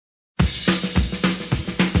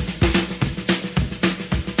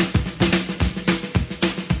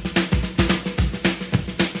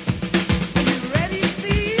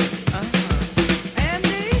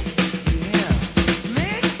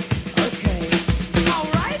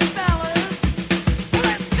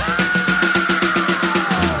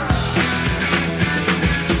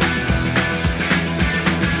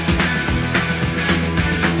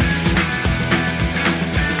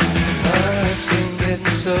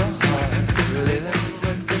living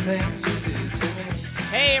with the things you do to me.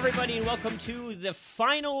 Hey, everybody, and welcome to the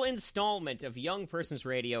final installment of Young Persons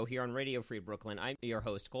Radio here on Radio Free Brooklyn. I'm your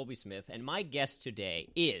host, Colby Smith, and my guest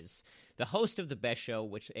today is the host of The Best Show,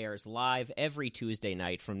 which airs live every Tuesday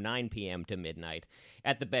night from 9 p.m. to midnight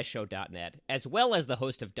at thebestshow.net, as well as the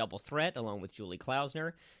host of Double Threat, along with Julie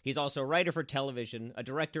Klausner. He's also a writer for television, a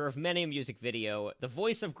director of many a music video, the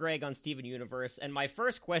voice of Greg on Steven Universe, and my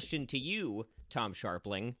first question to you, Tom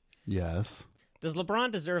Sharpling. Yes. Does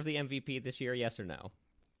LeBron deserve the MVP this year, yes or no?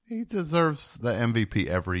 He deserves the MVP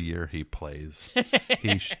every year he plays.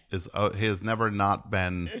 He has never not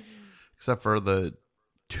been, except for the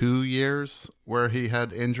 2 years where he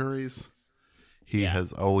had injuries. He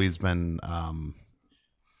has always been.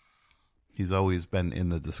 He's always been in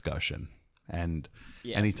the discussion, and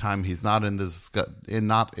anytime he's not in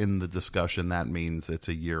the discussion, that means it's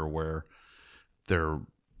a year where they're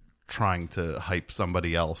trying to hype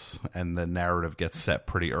somebody else, and the narrative gets set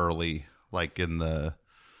pretty early, like in the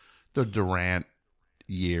Durant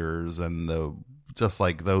years, and just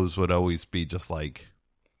like those would always be just like,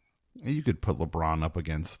 you could put LeBron up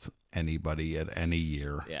against anybody at any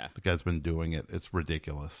year. Yeah. The guy's been doing it. It's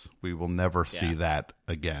ridiculous. We will never see that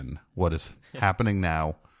again. What is happening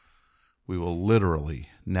now, we will literally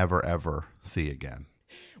never, ever see again.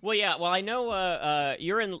 Well, yeah. Well, I know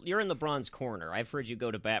you're in LeBron's corner. I've heard you go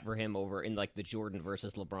to bat for him over in like the Jordan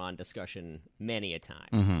versus LeBron discussion many a time.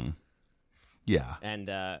 Mm-hmm. Yeah.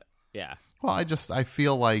 And yeah. Well, I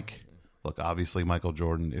feel like, look, obviously Michael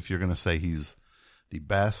Jordan, if you're going to say he's the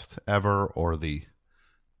best ever or the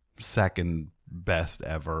second best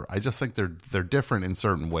ever, I just think they're different in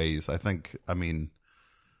certain ways. I mean,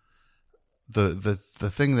 the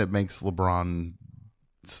thing that makes LeBron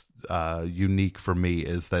unique for me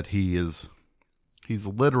is that he's like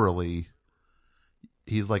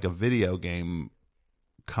a video game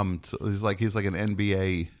he's like an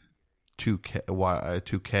NBA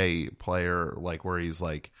 2K player, like where he's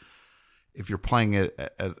like, if you're playing it,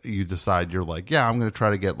 you decide you're like, I'm going to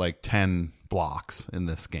try to get like 10 blocks in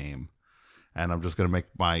this game, and I'm just going to make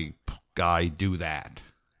my guy do that.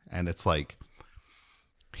 And it's like,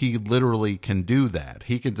 he literally can do that.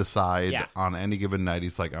 He can decide on any given night,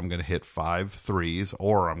 he's like, I'm going to hit 5 threes,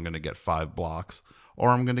 or I'm going to get 5 blocks,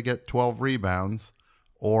 or I'm going to get 12 rebounds,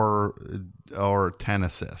 or 10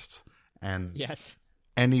 assists. And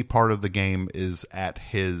any part of the game is at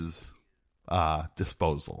his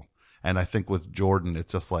disposal. And I think with Jordan,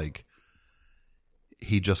 it's just like,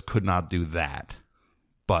 he just could not do that.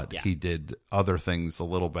 But he did other things a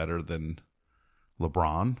little better than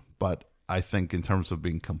LeBron. But I think in terms of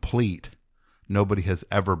being complete, nobody has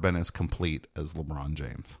ever been as complete as LeBron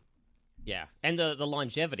James. Yeah. And the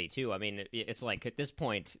longevity, too. I mean, it's like at this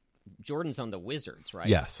point, Jordan's on the Wizards, right?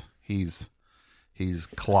 Yes. He's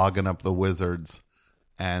clogging up the Wizards.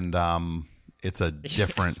 And it's a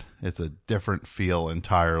different feel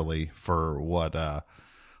entirely for what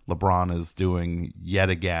LeBron is doing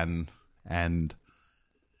yet again. And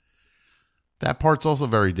that part's also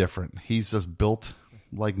very different. He's just built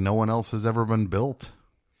like no one else has ever been built.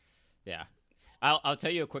 Yeah. I'll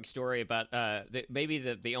tell you a quick story about maybe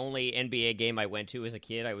the only NBA game I went to as a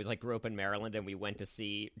kid. I was like grew up in Maryland, and we went to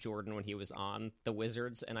see Jordan when he was on the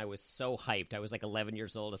Wizards, and I was so hyped. I was like 11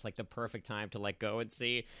 years old. It's like the perfect time to like go and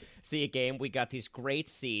see a game. We got these great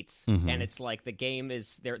seats, and it's like the game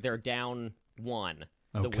is they're down 1.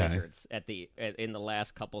 The Wizards in the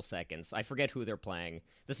last couple seconds. I forget who they're playing.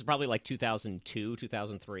 This is probably like 2002,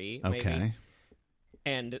 2003, maybe. Okay.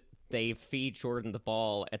 And they feed Jordan the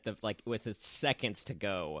ball at with his seconds to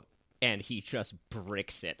go, and he just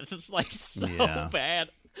bricks it. It's just like so bad.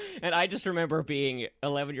 And I just remember being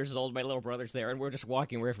 11 years old, my little brother's there, and we're just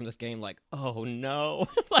walking away from this game like, oh no.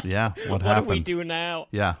 What happened? What do we do now?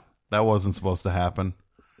 Yeah, that wasn't supposed to happen.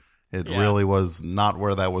 It really was not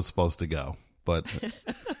where that was supposed to go. But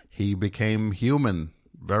he became human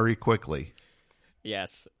very quickly.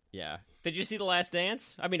 Yes, yeah. Did you see The Last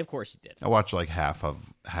Dance? I mean, of course you did. I watched like half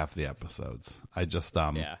the episodes. I just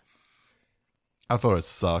I thought it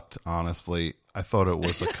sucked, honestly. I thought it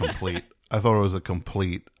was a complete it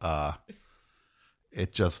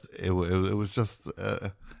was just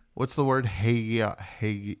what's the word?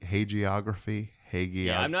 Hagiography?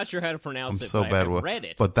 Yeah, I'm not sure how to pronounce it, so but bad I've read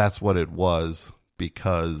it. But that's what it was,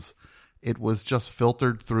 because it was just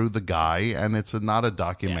filtered through the guy, and it's not a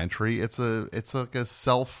documentary. Yeah. It's like a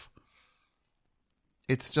self.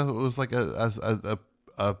 It was like a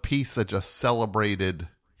piece that just celebrated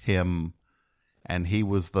him, and he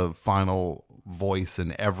was the final voice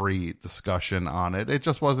in every discussion on it. It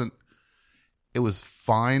just wasn't. It was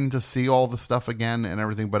fine to see all the stuff again and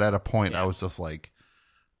everything, but at a point I was just like,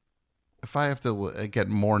 get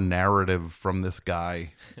more narrative from this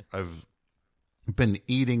guy, I've been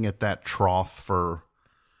eating at that trough for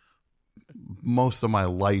most of my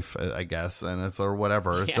life, I guess, and it's or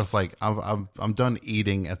whatever. It's Yes. just like I'm done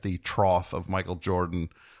eating at the trough of Michael Jordan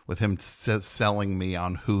with him selling me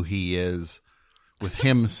on who he is, with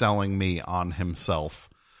him selling me on himself.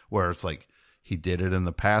 Where it's like he did it in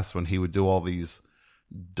the past when he would do all these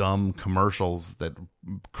dumb commercials that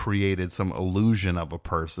created some illusion of a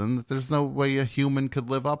person. There's no way a human could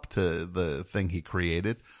live up to the thing he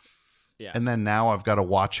created. Yeah. And then now I've got to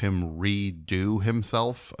watch him redo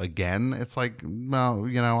himself again. It's like,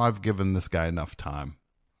 well, I've given this guy enough time.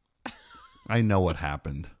 I know what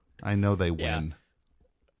happened. I know they win.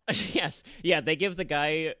 Yes. Yeah, they give the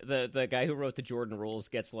guy the guy who wrote the Jordan Rules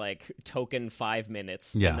gets like token 5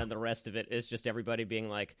 minutes. Yeah. And then the rest of it is just everybody being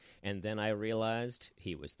like, and then I realized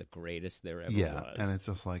he was the greatest there ever was. And it's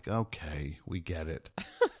just like, okay, we get it.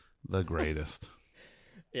 The greatest.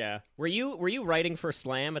 Yeah. Were you writing for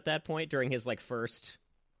Slam at that point during his like first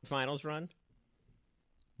finals run?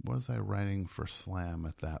 Was I writing for Slam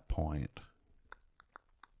at that point?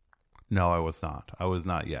 No, I was not. I was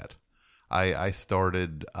not yet. I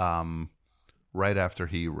started right after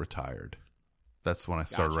he retired. That's when I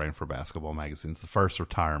started writing for basketball magazines. The first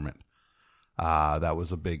retirement. That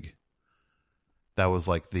was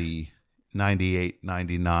like the 98,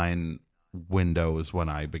 99 window is when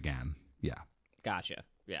I began. Yeah. Gotcha.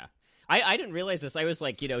 Yeah. I didn't realize this. I was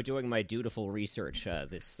like, doing my dutiful research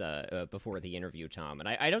before the interview, Tom. And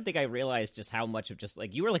I don't think I realized just how much of just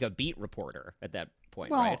like you were like a beat reporter at that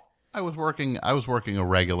point, right? I was working a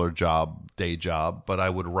regular day job, but I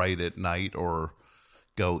would write at night or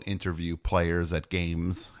go interview players at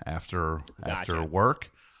games after work.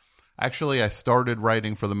 Actually, I started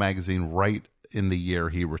writing for the magazine right in the year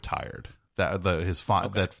he retired.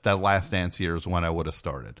 That Last Dance year is when I would have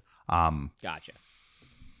started. Gotcha.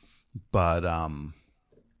 But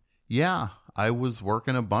yeah, I was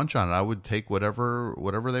working a bunch on it. I would take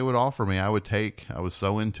whatever they would offer me. I would take. I was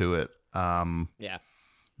so into it. Yeah.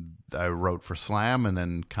 I wrote for Slam and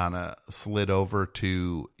then kind of slid over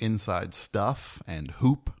to Inside Stuff and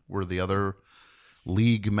Hoop were the other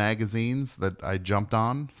league magazines that I jumped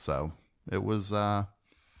on. So it was a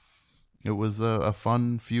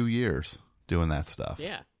fun few years doing that stuff.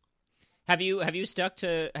 Yeah. Have you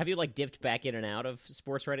like dipped back in and out of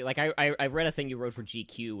sports writing? Like I read a thing you wrote for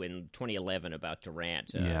GQ in 2011 about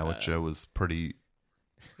Durant. Which was pretty.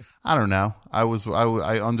 I don't know. I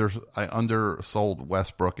undersold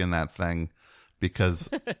Westbrook in that thing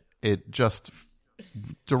because it just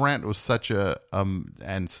Durant was such a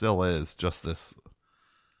and still is just this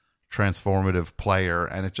transformative player,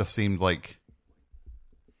 and it just seemed like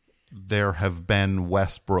there have been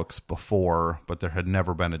Westbrooks before, but there had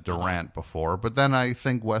never been a Durant before. But then I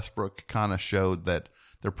think Westbrook kind of showed that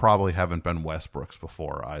there probably haven't been Westbrooks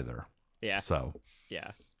before either. Yeah. So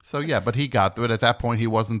yeah. So, yeah, but he got to it. At that point, he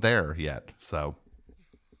wasn't there yet. So,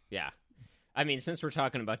 yeah. I mean, since we're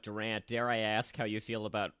talking about Durant, dare I ask how you feel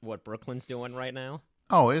about what Brooklyn's doing right now?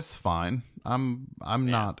 Oh, it's fine. I'm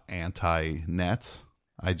not anti-Nets.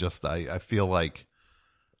 I feel like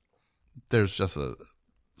there's just a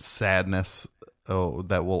sadness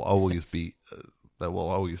that will always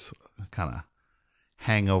kind of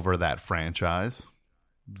hang over that franchise.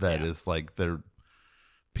 That is like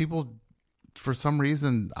people. For some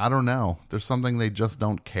reason, I don't know. There's something they just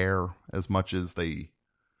don't care as much as they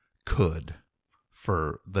could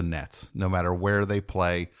for the Nets, no matter where they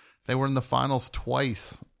play. They were in the finals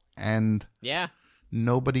twice, and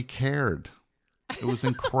nobody cared. It was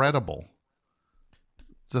incredible.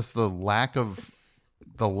 Just the lack of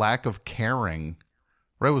caring.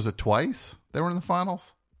 Right? Was it twice they were in the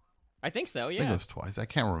finals? I think so, yeah. I think it was twice. I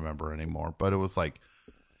can't remember anymore, but it was like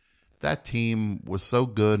that team was so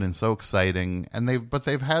good and so exciting, and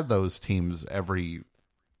they've had those teams every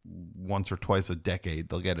once or twice a decade.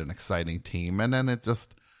 They'll get an exciting team, and then it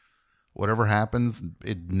just whatever happens,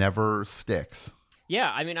 it never sticks.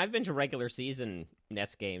 Yeah, I mean, I've been to regular season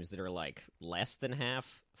Nets games that are like less than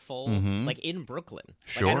half full, like in Brooklyn.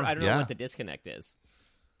 Sure, like, I don't know what the disconnect is.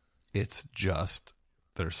 It's just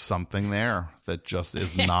there's something there that just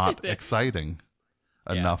is not exciting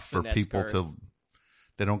enough for people to.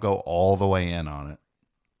 They don't go all the way in on it.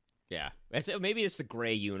 Yeah. Maybe it's the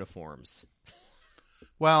gray uniforms.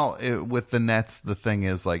 Well, with the Nets, the thing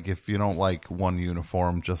is, like, if you don't like one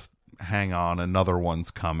uniform, just hang on. Another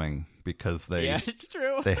one's coming because it's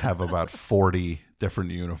true. They have about 40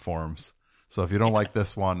 different uniforms. So if you don't like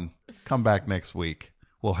this one, come back next week.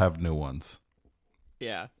 We'll have new ones.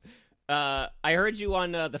 Yeah. I heard you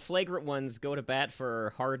on the Flagrant ones go to bat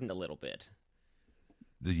for Harden a little bit.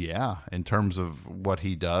 Yeah, in terms of what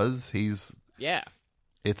he does, Yeah.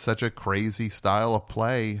 it's such a crazy style of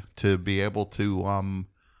play to be able to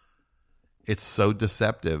it's so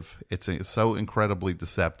deceptive. It's so incredibly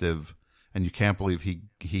deceptive, and you can't believe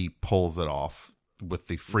he pulls it off with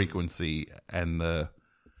the frequency and the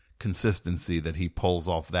consistency that he pulls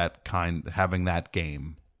off having that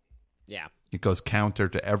game. Yeah. It goes counter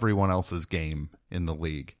to everyone else's game in the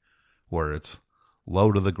league, where it's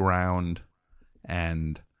low to the ground,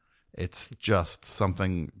 and it's just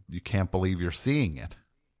something you can't believe you're seeing it.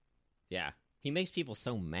 Yeah. He makes people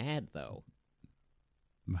so mad, though.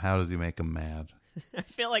 How does he make them mad? I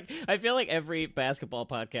feel like every basketball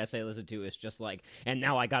podcast I listen to is just like, and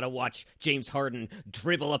now I gotta watch James Harden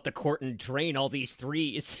dribble up the court and drain all these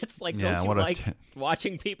threes. It's like, don't you like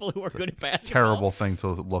watching people who are good at basketball? Terrible thing to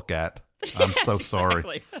look at. I'm so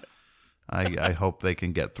sorry. I hope they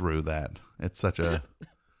can get through that. It's such a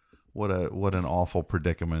what an awful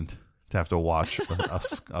predicament to have to watch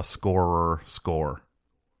a scorer score.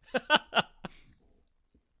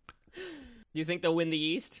 Do you think they'll win the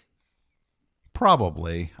East?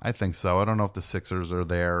 Probably. I think so. I don't know if the Sixers are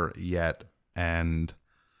there yet, and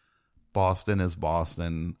Boston is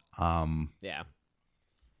Boston. Yeah.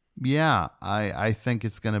 Yeah, I think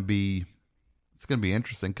it's going to be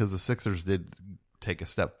interesting because the Sixers did take a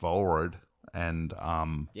step forward, and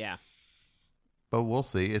yeah. But we'll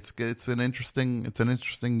see. It's an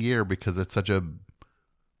interesting year because it's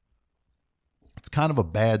kind of a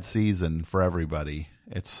bad season for everybody.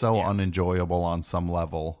 It's so unenjoyable on some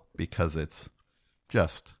level because it's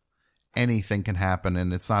just anything can happen,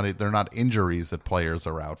 and they're not injuries that players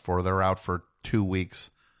are out for. They're out for 2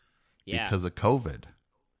 weeks because of COVID.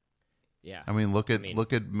 Yeah. I mean, look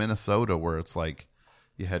at Minnesota, where it's like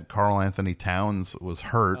you had Karl Anthony Towns was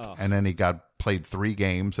hurt, and then he played 3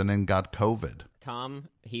 games and then got COVID. Tom,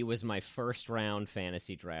 he was my first round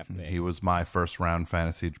fantasy draft pick. He was my first round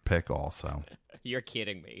fantasy pick also. You're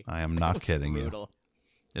kidding me. I am not kidding brutal.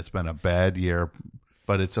 you. It's been a bad year,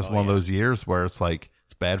 but it's just one of those years where it's like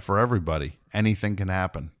it's bad for everybody. Anything can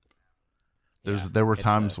happen. There were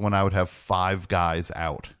times when I would have 5 guys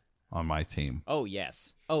out on my team. Oh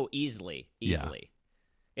yes. Oh, easily. Yeah.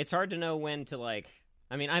 It's hard to know when to like.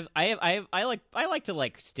 I mean, I like to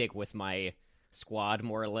like stick with my squad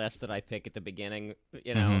more or less that I pick at the beginning,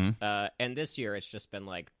 you know. Mm-hmm. And this year it's just been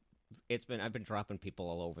like I've been dropping people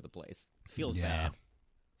all over the place. Feels bad.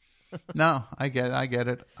 No, I get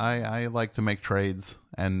it. I like to make trades,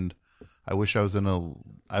 and I wish I was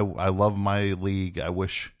I love my league. I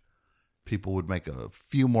wish people would make a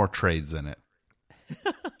few more trades in it.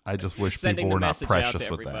 I just wish people were not precious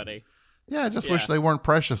with that. Yeah, I just wish they weren't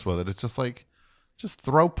precious with it. It's just like, just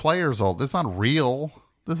throw players all. This is not real.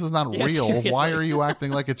 This is not real. Seriously. Why are you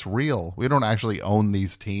acting like it's real? We don't actually own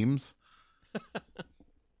these teams.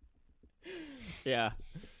 Yeah.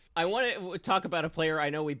 I want to talk about a player I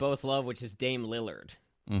know we both love, which is Dame Lillard.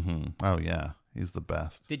 Mm-hmm. Oh, yeah. He's the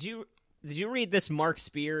best. Did you read this Mark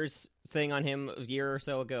Spears thing on him a year or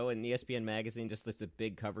so ago in ESPN Magazine? Just this a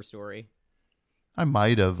big cover story. I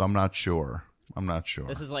might have. I'm not sure.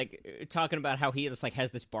 This is like talking about how he just like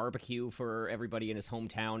has this barbecue for everybody in his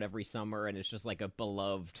hometown every summer, and it's just like a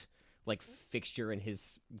beloved like fixture in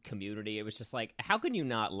his community. It was just like, how can you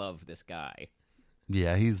not love this guy?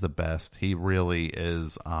 Yeah, he's the best. He really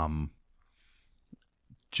is.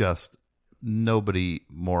 Just nobody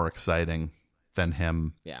more exciting than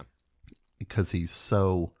him. Yeah, because he's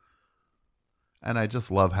so. And I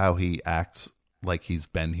just love how he acts like he's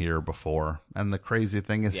been here before. And the crazy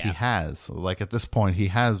thing is he has. Like at this point, he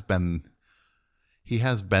has been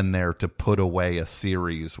there to put away a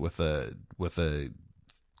series with a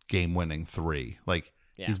game-winning 3. Like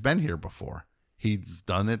he's been here before. He's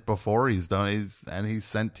done it before. He's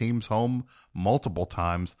sent teams home multiple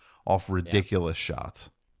times off ridiculous shots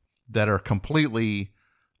that are completely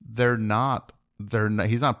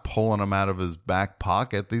he's not pulling them out of his back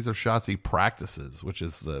pocket. These are shots he practices, which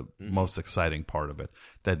is the most exciting part of it,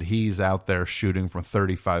 that he's out there shooting from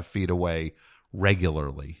 35 feet away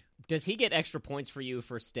regularly. Does he get extra points for you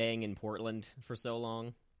for staying in Portland for so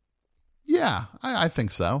long? Yeah, I think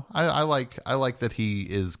so. I like that he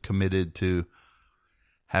is committed to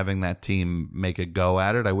having that team make a go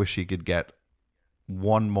at it. I wish he could get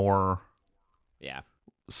one more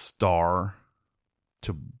star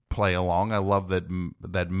to play along. I love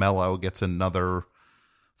that Melo gets another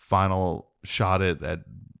final shot at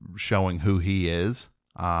showing who he is.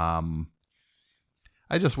 I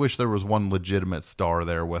just wish there was one legitimate star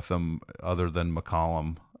there with him other than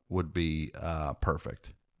McCollum would be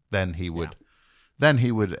perfect. Then he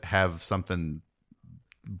would have something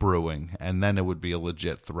brewing, and then it would be a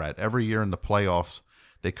legit threat. Every year in the playoffs,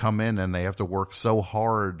 they come in and they have to work so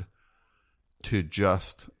hard to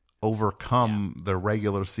just overcome the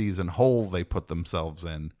regular season hole they put themselves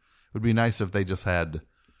in. It would be nice if they just had,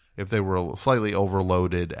 if they were slightly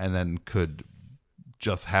overloaded and then could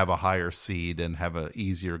just have a higher seed and have an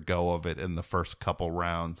easier go of it in the first couple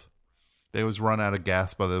rounds. They always run out of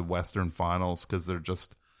gas by the Western Finals because they're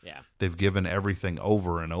just, they've given everything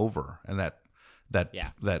over and over. And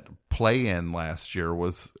that play-in last year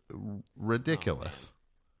was ridiculous. Oh,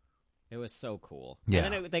 it was so cool. Yeah.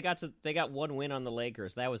 And then they got one win on the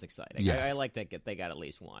Lakers. That was exciting. Yes. I like that they got at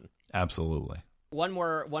least one. Absolutely. One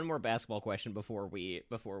more basketball question before we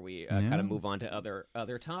kind of move on to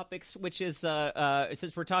other topics, which is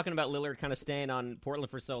since we're talking about Lillard kind of staying on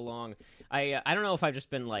Portland for so long, I don't know if I've just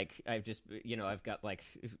been like I've got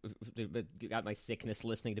my sickness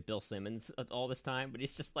listening to Bill Simmons all this time, but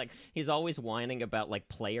he's always whining about like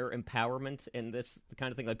player empowerment and this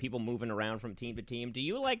kind of thing, like people moving around from team to team. Do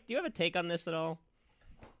you have a take on this at all?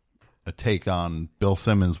 A take on Bill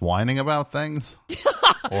Simmons whining about things?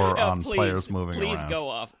 Or on players moving around? Please go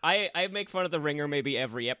off. I make fun of the Ringer maybe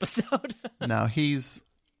every episode. No, he's...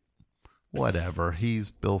 Whatever. He's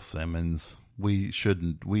Bill Simmons. We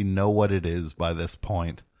know what it is by this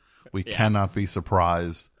point. We cannot be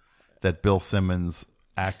surprised that Bill Simmons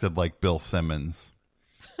acted like Bill Simmons.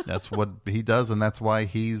 That's what he does, and that's why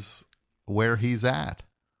he's where he's at.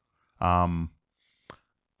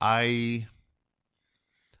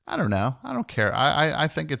 I don't know. I don't care. I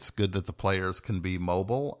think it's good that the players can be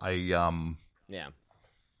mobile. I don't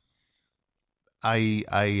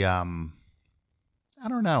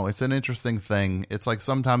know. It's an interesting thing. It's like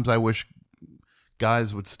sometimes I wish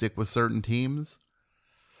guys would stick with certain teams,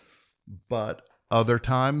 but other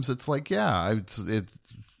times it's like, it's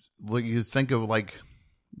like you think of like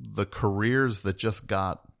the careers that just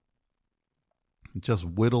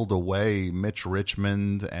whittled away, Mitch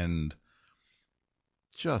Richmond and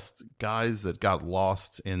just guys that got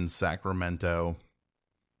lost in Sacramento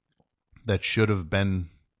that could have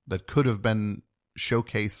been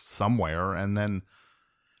showcased somewhere, and then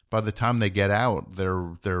by the time they get out,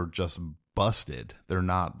 they're just busted. They're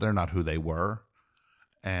not who they were,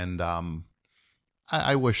 and I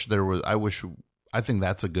think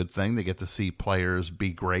that's a good thing. They get to see players be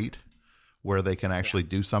great where they can actually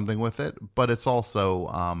do something with it, but it's also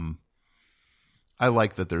I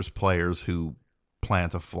like that there's players who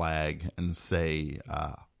plant a flag and say,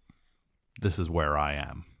 this is where I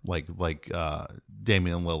am. Like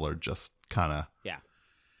Damian Lillard just kind of,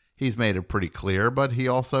 he's made it pretty clear, but he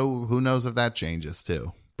also, who knows if that changes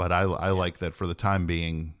too. But I like that for the time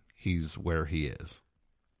being, he's where he is.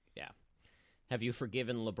 Yeah. Have you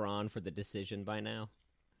forgiven LeBron for the decision by now?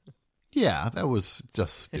 Yeah, that was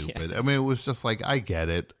just stupid. I mean, it was just like, I get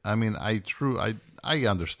it. I mean, I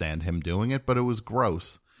understand him doing it, but it was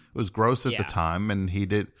gross. It was gross at the time, and he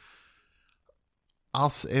did.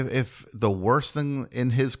 If the worst thing in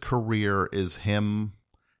his career is him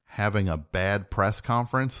having a bad press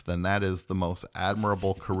conference, then that is the most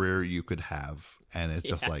admirable career you could have. And it's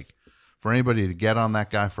just like, for anybody to get on that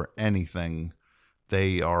guy for anything,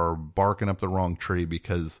 they are barking up the wrong tree,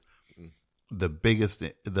 because the biggest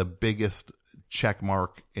check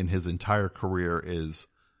mark in his entire career is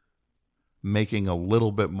making a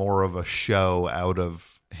little bit more of a show out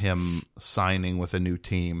of him signing with a new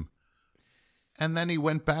team. And then he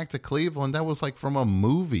went back to Cleveland. That was like from a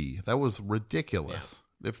movie. That was ridiculous.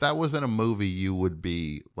 Yeah. If that was in a movie, you would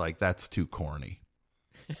be like, that's too corny.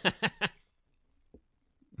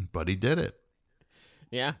 But he did it.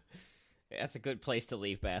 Yeah. That's a good place to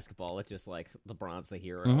leave basketball. It's just like LeBron's the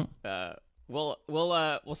hero. Mm-hmm. We'll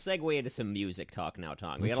segue into some music talk now,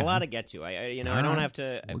 Tom. We got a lot to get to. I don't have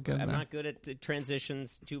to. I'm not good at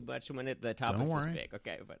transitions too much when the topic is big.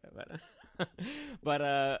 Okay, but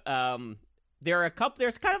there are a couple.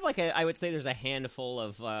 There's kind of like I would say there's a handful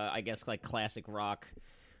of I guess like classic rock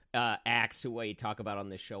acts who we talk about on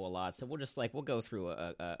this show a lot. So we'll go through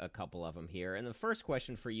a couple of them here. And the first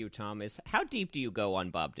question for you, Tom, is how deep do you go on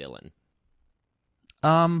Bob Dylan?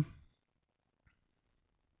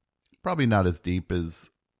 Probably not as deep as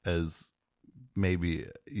maybe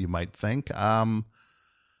you might think. I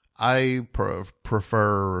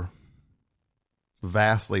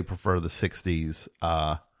vastly prefer the 60s.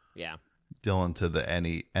 Dylan to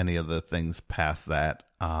any of the things past that.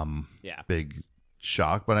 Big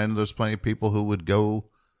shock. But I know there's plenty of people who would go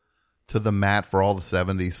to the mat for all the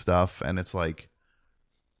 70s stuff, and it's like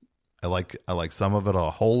I like some of it a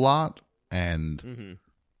whole lot, and. Mm-hmm.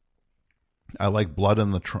 I like Blood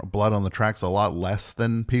on the Tracks a lot less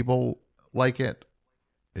than people like it.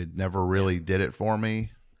 It never really did it for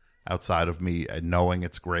me, outside of me knowing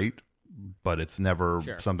it's great. but it's never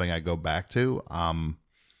Sure. something I go back to.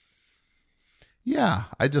 Yeah,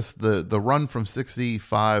 I just the run from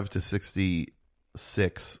 65 to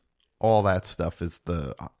 66, all that stuff is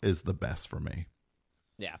the best for me.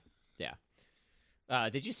 Yeah, yeah.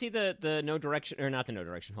 Did you see the No Direction, or not the No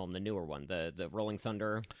Direction Home, the newer one, the Rolling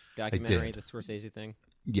Thunder documentary, did. the Scorsese thing?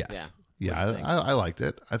 Yes. Yeah. Yeah, What'd you think? I liked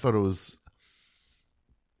it. I thought it was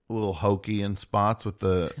a little hokey in spots with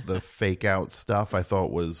the fake out stuff. I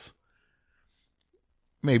thought was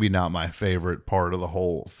maybe not my favorite part of the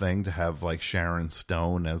whole thing, to have like Sharon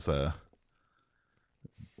Stone as a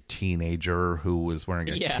teenager who was wearing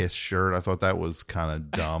a Yeah. Kiss shirt. I thought that was kind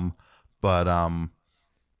of dumb, but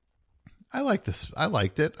I liked this. I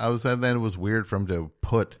liked it. And then it was weird for him to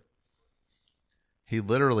put. He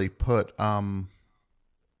literally put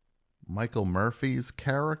Michael Murphy's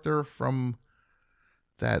character from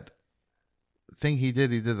that thing he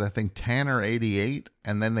did. He did that thing Tanner 88,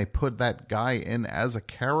 and then they put that guy in as a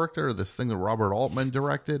character. This thing that Robert Altman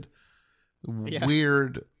directed. Yeah.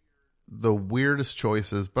 Weird, the weirdest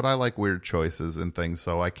choices. But I like weird choices and things,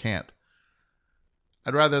 so I can't.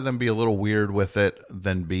 I'd rather them be a little weird with it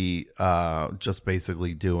than be just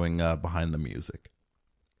basically doing behind the music.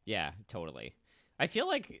 Yeah, totally. I feel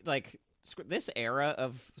like this era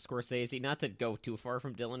of Scorsese, not to go too far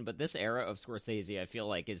from Dylan, but this era of Scorsese, I feel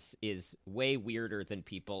like is way weirder than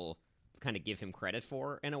people kind of give him credit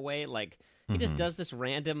for, in a way. Like, he just does this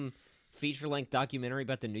random feature-length documentary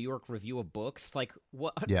about the New York Review of Books. Like,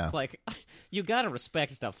 what? Yeah. Like, you gotta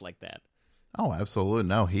respect stuff like that. Oh, absolutely.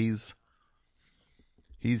 No, he's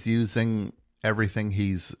using everything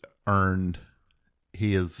he's earned.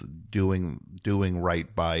 He is doing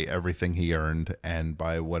right by everything he earned and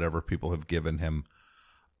by whatever people have given him.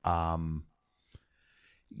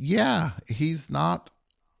 Yeah, he's not.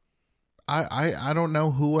 I don't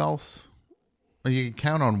know who else. You can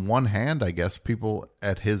count on one hand, I guess, people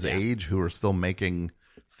at his age who are still making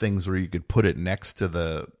things where you could put it next to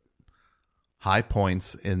the high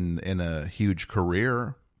points in a huge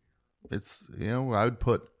career. It's, I would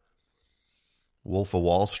put Wolf of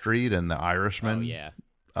Wall Street and The Irishman Oh, yeah.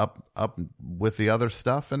 up with the other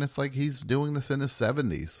stuff, and it's like he's doing this in his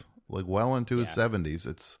 70s, like well into his Yeah. 70s.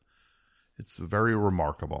 It's very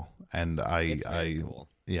remarkable, and It's very cool.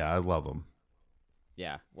 I love him.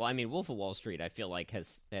 Yeah. Well, I mean, Wolf of Wall Street, I feel like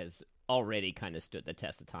has already kind of stood the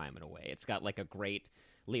test of time in a way. It's got like a great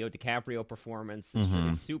Leo DiCaprio performance.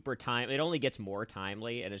 It's super It only gets more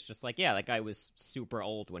timely, and it's just like, yeah, that guy was super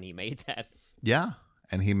old when he made that. Yeah,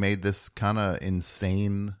 and he made this kind of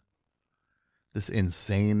insane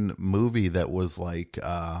movie that was like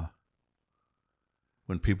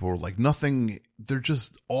when people were like, nothing, they're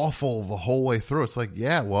just awful the whole way through. It's like,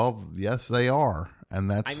 yeah, well, yes, they are. And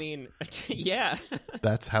that's, I mean, yeah.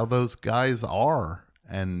 that's how those guys are.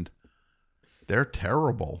 And they're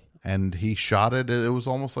terrible. And he shot it. It was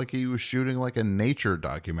almost like he was shooting like a nature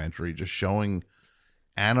documentary, just showing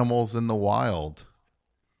animals in the wild.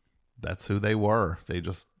 That's who they were.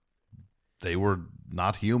 They were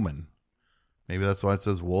not human. Maybe that's why it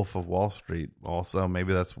says Wolf of Wall Street. Also,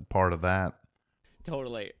 maybe that's part of that.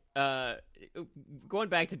 Totally. Going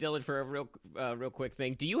back to Dylan for a real quick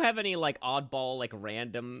thing. Do you have any like oddball, like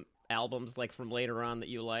random albums like from later on that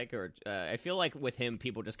you like? Or I feel like with him,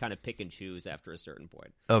 people just kind of pick and choose after a certain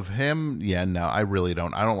point. Of him, yeah, no, I really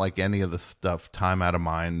don't. I don't like any of the stuff. Time Out of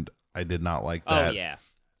Mind, I did not like that. Oh yeah.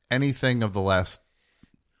 Anything of the last,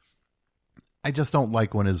 I just don't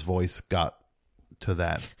like when his voice got to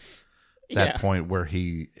that Yeah. point where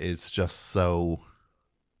he is just so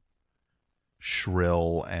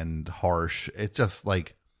shrill and harsh. It just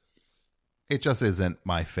isn't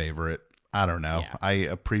my favorite. I don't know. Yeah. I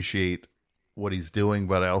appreciate what he's doing,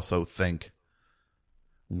 but I also think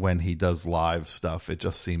when he does live stuff, it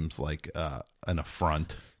just seems like an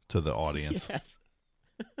affront to the audience. Yes.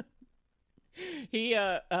 He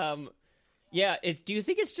yeah, do you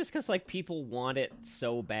think it's just because like people want it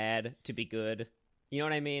so bad to be good? You know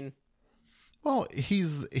what I mean? Well,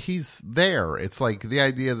 he's there. It's like the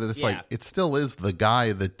idea that it's like it still is the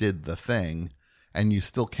guy that did the thing, and you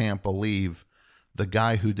still can't believe the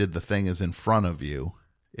guy who did the thing is in front of you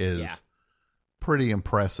is pretty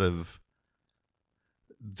impressive.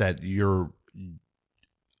 That you're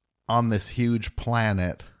on this huge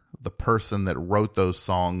planet, the person that wrote those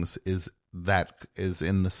songs is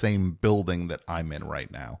in the same building that I'm in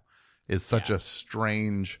right now. Is such a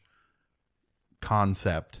strange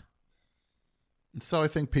concept. So I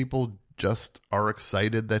think people just are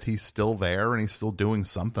excited that he's still there and he's still doing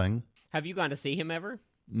something. Have you gone to see him ever?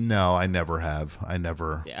 No, I never have.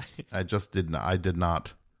 Yeah. I just didn't. I did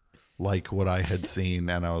not like what I had seen,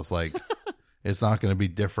 and I was like, it's not going to be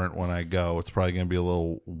different when I go. It's probably going to be a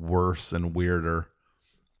little worse and weirder,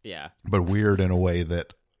 Yeah. but weird in a way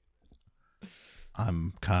that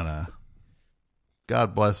I'm kind of,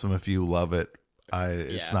 God bless them if you love it.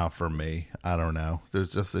 It's Yeah. not for me. I don't know.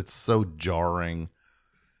 It's so jarring,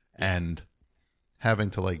 and having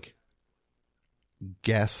to like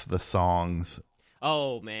guess the songs.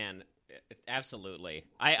 Oh man, absolutely.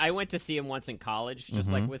 I went to see him once in college,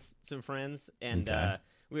 just like with some friends, and Okay.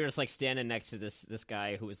 we were just like standing next to this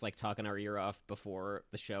guy who was like talking our ear off before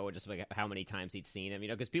the show, and just like how many times he'd seen him,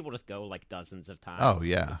 because people just go like dozens of times. Oh,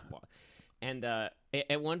 yeah. And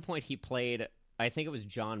at one point he played, I think it was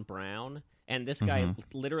John Brown. And this guy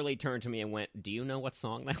literally turned to me and went, "Do you know what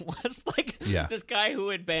song that was?" Like, Yeah. this guy who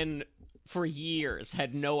had been for years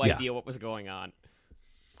had no Yeah. idea what was going on.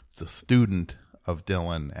 It's a student of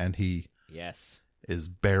Dylan, and he Yes. is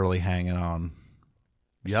barely hanging on.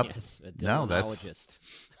 Yep. Yes, a No, Dylanologist.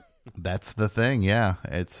 That's the thing. Yeah.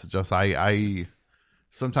 It's just, I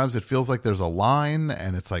sometimes it feels like there's a line,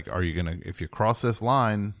 and it's like, are you going to, if you cross this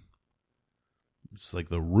line, it's like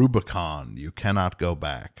the Rubicon, you cannot go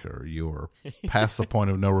back, or you're past the point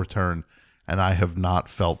of no return. And I have not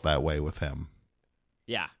felt that way with him.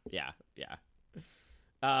 Yeah.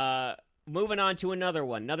 Moving on to another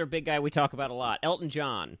one, another big guy we talk about a lot, Elton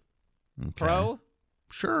John. Okay. Pro?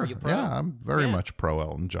 Sure. Are you pro? Yeah, I'm very Yeah. much pro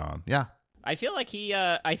Elton John. Yeah. I feel like he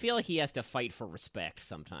has to fight for respect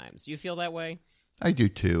sometimes. You feel that way? I do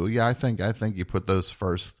too. Yeah, I think you put those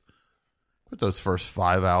first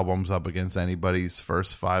 5 albums up against anybody's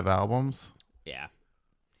first 5 albums. Yeah.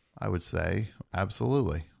 I would say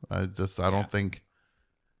absolutely. I don't think.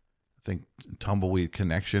 I think Tumbleweed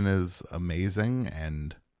Connection is amazing,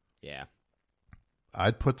 and Yeah.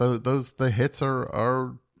 I'd put those the hits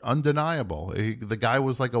are undeniable. The guy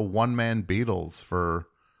was like a one-man Beatles for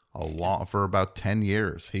for about 10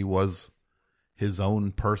 years. He was his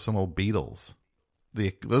own personal Beatles.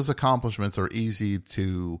 Those accomplishments are easy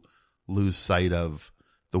to lose sight of.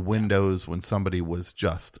 The windows when somebody was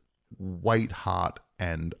just white hot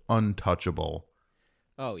and untouchable.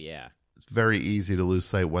 Oh yeah. It's very easy to lose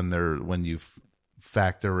sight when you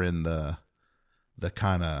factor in the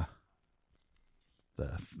kind of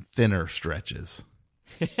the thinner stretches.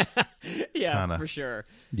 Yeah, Kinda. for sure.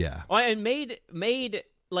 Yeah. Oh, and made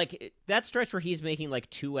like that stretch where he's making like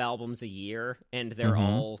 2 albums a year and they're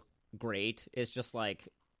all great is just like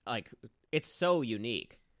it's so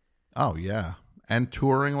unique. Oh yeah. And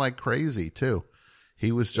touring like crazy too.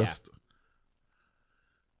 He was just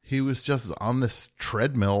on this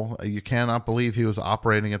treadmill. You cannot believe he was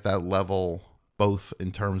operating at that level, both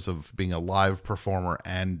in terms of being a live performer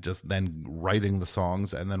and just then writing the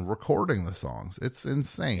songs and then recording the songs. It's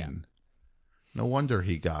insane. No wonder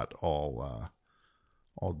he got all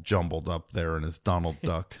jumbled up there in his Donald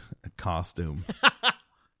Duck costume.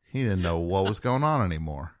 He didn't know what was going on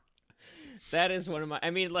anymore. That is one of my. I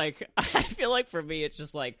mean, like, I feel like for me, it's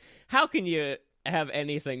just like, how can you have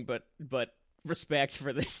anything but respect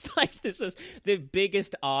for this? Like, this is the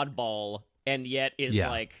biggest oddball, and yet is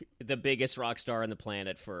like the biggest rock star on the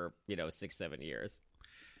planet for 6-7 years.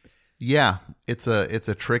 Yeah, it's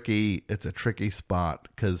a tricky spot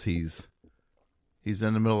because he's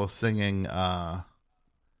in the middle of singing.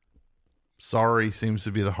 Sorry seems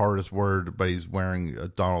to be the hardest word, but he's wearing a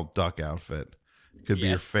Donald Duck outfit. Could be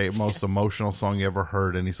your most emotional song you ever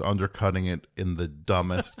heard, and he's undercutting it in the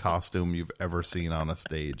dumbest costume you've ever seen on a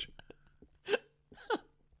stage.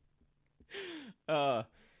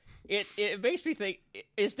 It makes me think: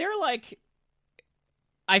 is there like?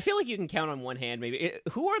 I feel like you can count on one hand, maybe.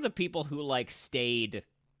 Who are the people who like stayed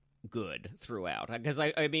good throughout? Because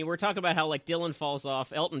I mean, we're talking about how like Dylan falls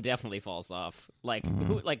off, Elton definitely falls off. Like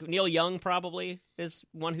who? Like Neil Young probably is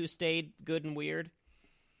one who stayed good and weird.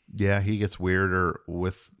 Yeah, he gets weirder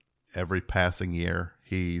with every passing year.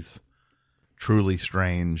 He's truly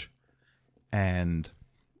strange, and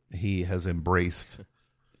he has embraced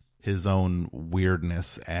his own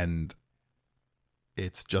weirdness, and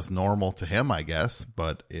it's just normal to him, I guess,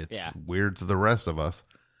 but it's weird to the rest of us.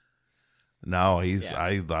 No,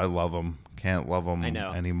 I love him. Can't love him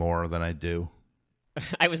any more than I do.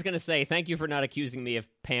 I was going to say, thank you for not accusing me of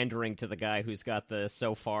pandering to the guy who's got the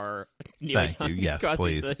so far. Thank you. Yes,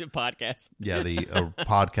 please. The podcast. Yeah, the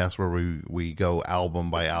podcast where we go album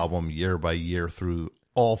by album, year by year through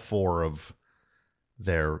all 4 of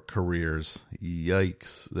their careers.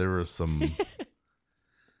 Yikes. There was some...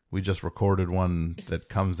 We just recorded one that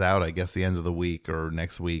comes out, I guess, the end of the week or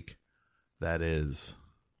next week. That is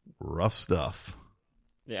rough stuff.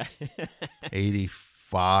 Yeah.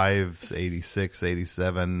 85, 86,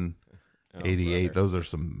 87, 88. Brother.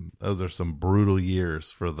 Those are some brutal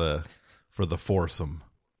years for the for the foursome.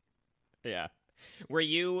 Yeah. Were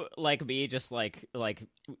you like me, just like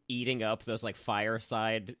eating up those like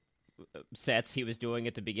fireside sets he was doing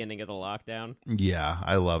at the beginning of the lockdown? Yeah,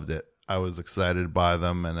 I loved it. I was excited by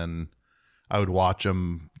them, and then I would watch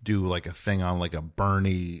him do like a thing on like a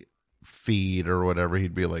Bernie feed or whatever.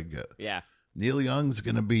 He'd be like, Yeah. Neil Young's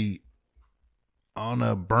gonna be on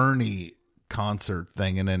a Bernie concert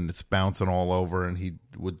thing, and then it's bouncing all over, and he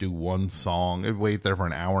would do one song. He'd wait there for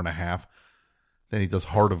an hour and a half. Then he does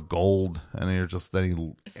Heart of Gold, and then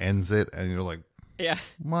he ends it, and you're like, Yeah.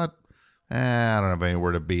 what? I don't have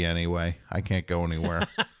anywhere to be anyway. I can't go anywhere.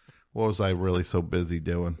 What was I really so busy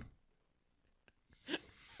doing?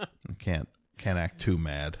 I can't act too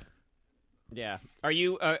mad. Yeah. Are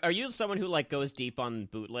you someone who like goes deep on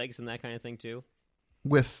bootlegs and that kind of thing too?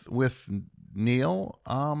 With Neil,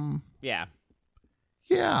 Yeah.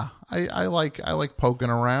 yeah, I like poking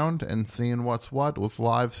around and seeing what's what with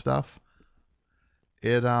live stuff.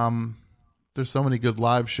 There's so many good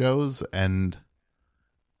live shows, and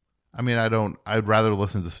I mean, I'd rather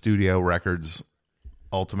listen to studio records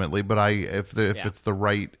ultimately, but if it's the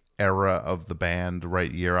right era of the band,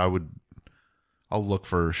 right year, I'll look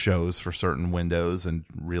for shows for certain windows and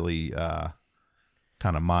really kind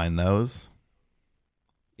of mine those.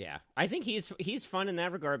 Yeah. I think he's fun in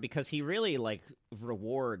that regard because he really like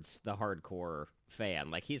rewards the hardcore fan.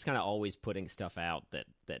 Like he's kind of always putting stuff out that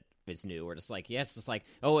is new, or just like, yes, it's like,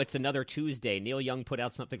 oh, it's another Tuesday. Neil Young put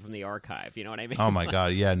out something from the archive. You know what I mean? Oh my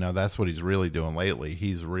God. Yeah, no, that's what he's really doing lately.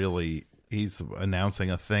 He's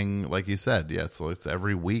announcing a thing, like you said. Yeah. So it's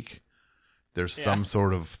every week there's some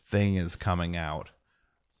sort of thing is coming out,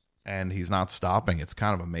 and he's not stopping. It's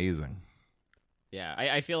kind of amazing. Yeah,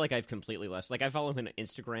 I feel like I've completely lost. Like I follow him on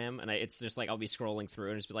Instagram, and it's just like I'll be scrolling through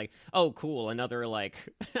and just be like, "Oh, cool! Another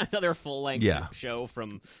another full length show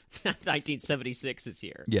from 1976 is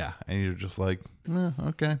here." Yeah, and you're just like,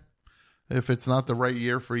 okay. If it's not the right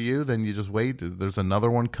year for you, then you just wait. There's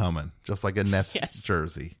another one coming, just like a Nets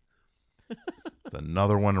jersey. There's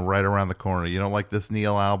another one right around the corner. You don't like this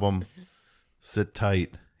Neil album? Sit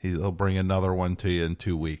tight. He'll bring another one to you in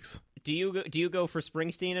 2 weeks. Do you go for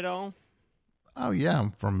Springsteen at all? Oh, yeah,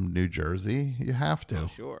 I'm from New Jersey. You have to. Oh,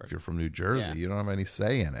 sure. If you're from New Jersey, you don't have any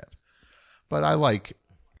say in it. But I like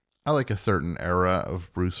a certain era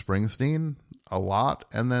of Bruce Springsteen a lot,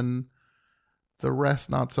 and then the rest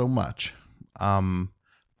not so much.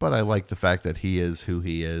 But I like the fact that he is who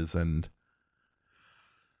he is, and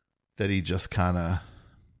that he just kind of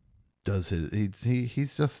does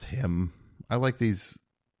he's just him. I like these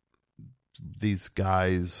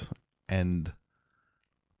guys and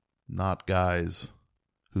not guys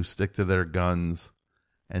who stick to their guns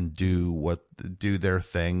and do their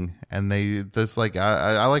thing, and I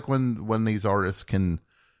like when these artists can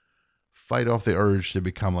fight off the urge to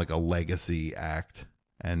become like a legacy act,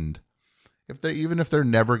 and even if they're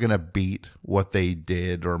never gonna beat what they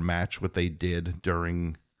did or match what they did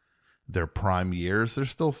during their prime years, they're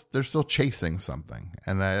still chasing something,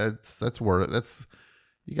 and that's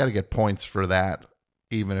you got to get points for that.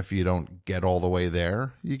 Even if you don't get all the way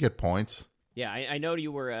there, you get points. Yeah, I know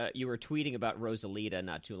you were tweeting about Rosalita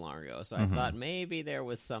not too long ago, so I thought maybe there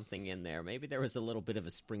was something in there. Maybe there was a little bit of a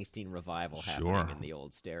Springsteen revival happening in the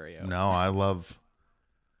old stereo. No, I love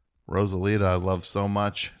Rosalita. I love so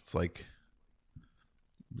much. It's like,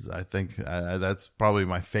 I think that's probably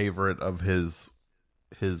my favorite of his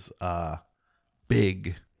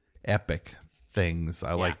big epic things.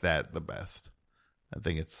 I like that the best. I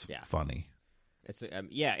think it's funny. It's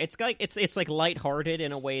it's like lighthearted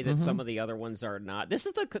in a way that some of the other ones are not. This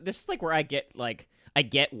is like where I get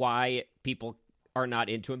why people are not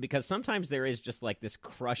into him, because sometimes there is just like this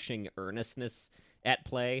crushing earnestness at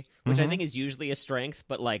play, which I think is usually a strength.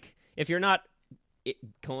 But like if you're not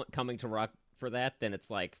coming to rock for that, then it's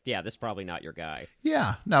like, yeah, this is probably not your guy.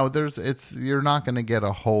 Yeah, no, you're not going to get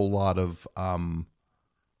a whole lot of.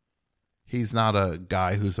 He's not a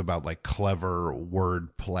guy who's about like clever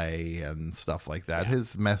wordplay and stuff like that. Yeah.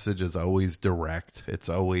 His message is always direct. It's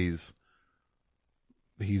always,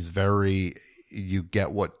 you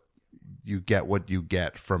get what you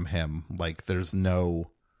get from him. Like there's not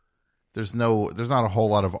a whole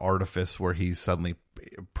lot of artifice where he's suddenly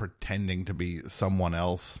pretending to be someone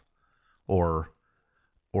else, or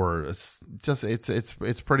it's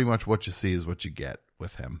pretty much what you see is what you get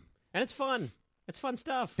with him. And it's fun. It's fun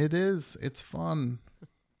stuff. It is. It's fun.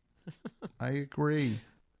 I agree.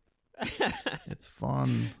 It's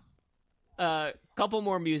fun. Couple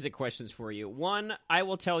more music questions for you. One, I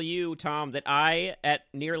will tell you, Tom, that I, at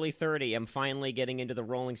nearly 30, am finally getting into the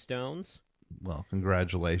Rolling Stones. Well,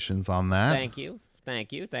 congratulations on that. Thank you.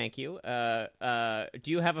 Thank you. Do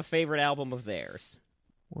you have a favorite album of theirs?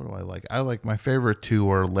 What do I like? I like my favorite two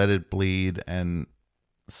are Let It Bleed and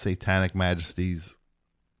Satanic Majesty's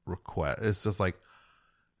Request. It's just like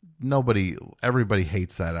everybody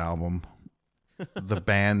hates that album. The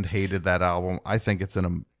band hated that album. I think it's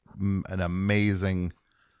an amazing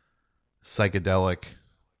psychedelic.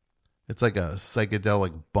 It's like a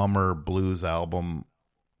psychedelic bummer blues album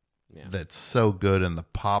that's so good, and the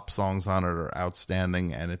pop songs on it are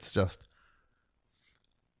outstanding. And it's just,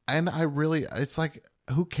 it's like,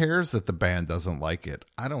 who cares that the band doesn't like it?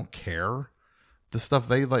 I don't care. The stuff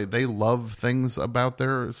they like, they love things about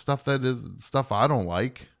their stuff that is stuff I don't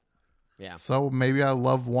like. Yeah. So maybe I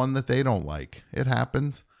love one that they don't like. It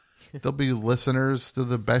happens. There'll be listeners to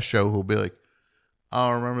the best show who'll be like,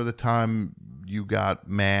 "Oh, remember the time you got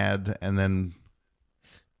mad?" And then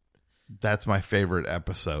that's my favorite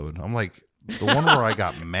episode. I'm like, the one where I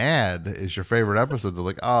got mad is your favorite episode. They're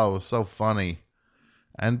like, "Oh, it was so funny."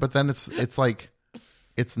 But then it's like,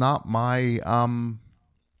 it's not my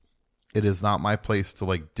it is not my place to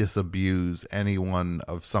like disabuse anyone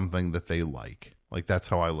of something that they like. Like, that's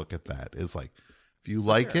how I look at that. Is like, if you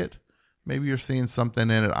like it, maybe you're seeing something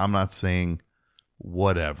in it I'm not seeing.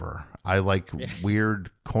 Whatever. I like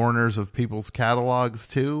weird corners of people's catalogs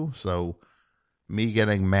too. So me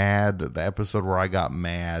getting mad, the episode where I got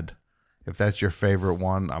mad, if that's your favorite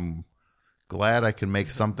one, I'm glad I can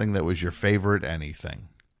make something that was your favorite anything.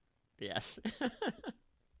 Yes.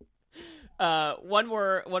 One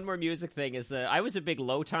more music thing is that I was a big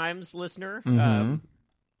Low Times listener.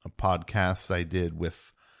 A podcast I did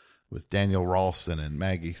with Daniel Ralston and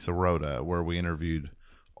Maggie Sirota, where we interviewed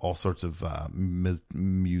all sorts of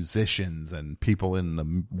musicians and people in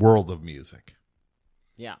the world of music.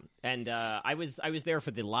 Yeah, and I was there for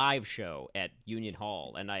the live show at Union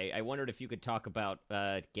Hall, and I wondered if you could talk about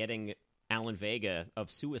getting Alan Vega of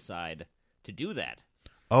Suicide to do that.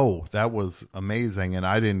 Oh, that was amazing, and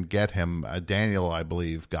I didn't get him. Daniel, I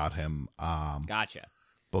believe, got him. Gotcha.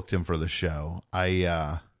 Booked him for the show.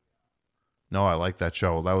 I like that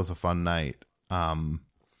show. That was a fun night.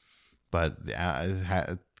 But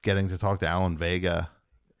getting to talk to Alan Vega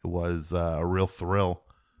was a real thrill.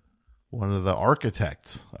 One of the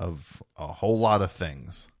architects of a whole lot of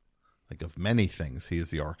things, like of many things. He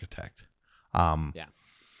is the architect. Yeah.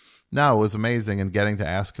 No, it was amazing. And getting to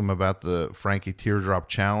ask him about the Frankie Teardrop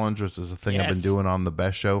Challenge, which is a thing I've been doing on the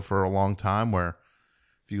Best Show for a long time, where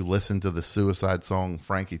if you listen to the Suicide song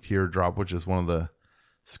Frankie Teardrop, which is one of the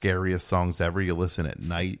scariest songs ever, you listen at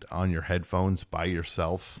night on your headphones by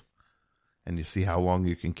yourself, and you see how long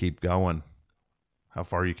you can keep going, how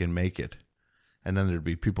far you can make it. And then there'd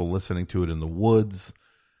be people listening to it in the woods.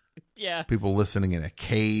 Yeah. People listening in a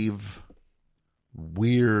cave.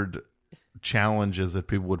 Weird challenges that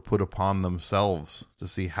people would put upon themselves to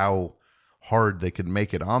see how hard they could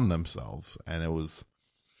make it on themselves. And it was,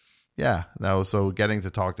 so getting to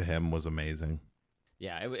talk to him was amazing.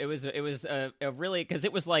 Yeah, it was a really, because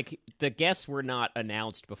it was like the guests were not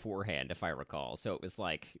announced beforehand, if I recall. So it was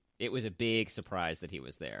like, it was a big surprise that he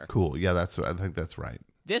was there. Cool. Yeah, I think that's right.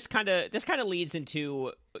 This kind of leads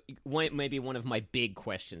into maybe one of my big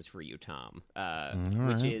questions for you, Tom,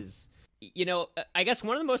 which is, I guess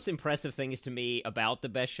one of the most impressive things to me about the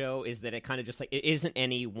Best Show is that it kind of just like, it isn't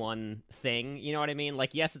any one thing. You know what I mean?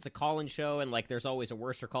 Like, yes, it's a call-in show, and like there's always a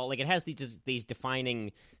worse or call. Like, it has these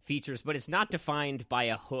defining features, but it's not defined by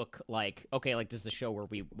a hook. Like, okay, like this is a show where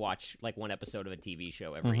we watch like one episode of a TV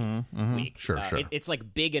show every week. Sure. It's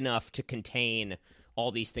like big enough to contain all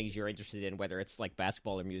these things you're interested in, whether it's like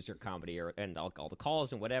basketball or music or comedy and all the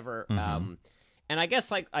calls and whatever. And I guess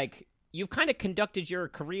like you've kind of conducted your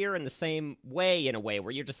career in the same way, in a way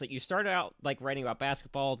where you're just like, you started out like writing about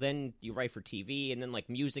basketball, then you write for TV, and then like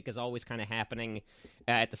music is always kind of happening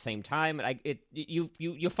at the same time. And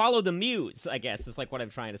you follow the muse, I guess, is like what I'm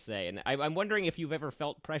trying to say. And I'm wondering if you've ever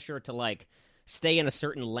felt pressure to like stay in a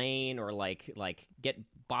certain lane or like get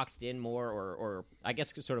boxed in more, or I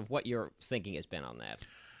guess sort of what your thinking has been on that.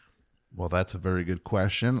 Well, that's a very good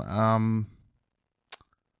question.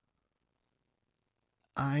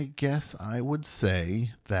 I guess I would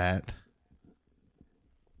say that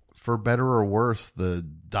for better or worse, the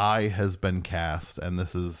die has been cast, and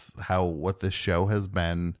this is what this show has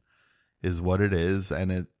been, is what it is.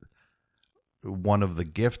 And one of the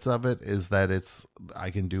gifts of it is that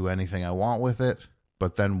I can do anything I want with it.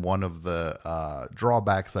 But then one of the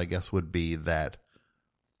drawbacks, I guess, would be that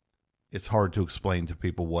it's hard to explain to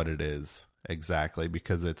people what it is exactly,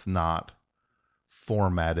 because it's not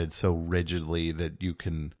formatted so rigidly that you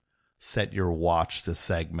can set your watch to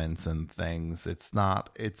segments and things.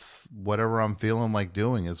 It's whatever I'm feeling like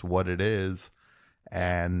doing is what it is.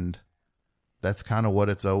 And that's kind of what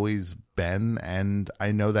it's always been. And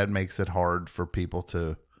I know that makes it hard for people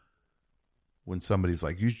to, when somebody's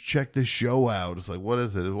like, you should check this show out. It's like, what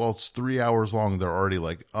is it? Well, it's 3 hours long. They're already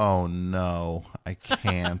like, oh no, I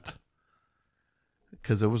can't.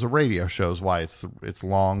 Because it was a radio show is why it's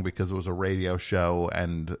long, because it was a radio show,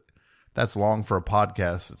 and that's long for a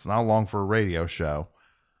podcast. It's not long for a radio show.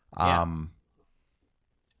 Yeah.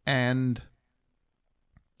 And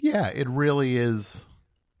yeah, it really is.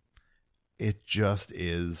 It just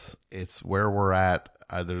is. It's where we're at.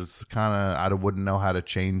 There's kind of, I wouldn't know how to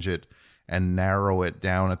change it and narrow it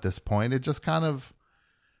down at this point. It just kind of,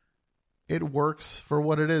 it works for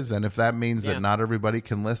what it is. And if that means that not everybody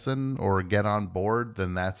can listen or get on board,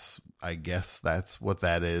 then I guess that's what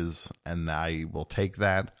that is. And I will take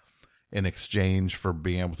that in exchange for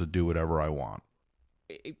being able to do whatever I want.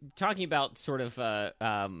 Talking about sort of,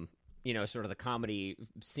 sort of the comedy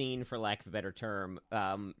scene, for lack of a better term,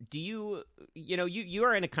 do you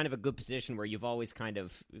are in a kind of a good position where you've always kind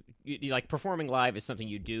of, you like performing live is something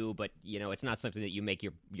you do, but, it's not something that you make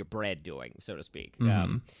your bread doing, so to speak.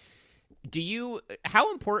 Mm-hmm.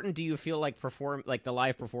 How important do you feel like the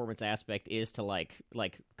live performance aspect is to like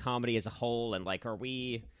comedy as a whole? And like, are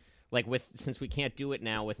we like since we can't do it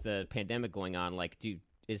now with the pandemic going on, like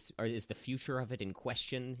is the future of it in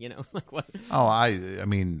question? Like what? Oh, I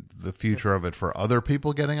mean, the future of it for other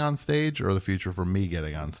people getting on stage, or the future for me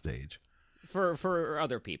getting on stage? For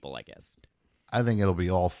other people, I guess. I think it'll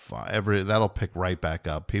be all fun. That'll pick right back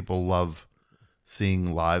up. People love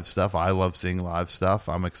seeing live stuff. I love seeing live stuff.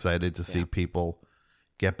 I'm excited to see people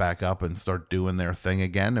get back up and start doing their thing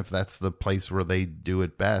again, if that's the place where they do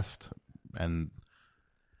it best. And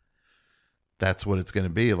that's what it's going to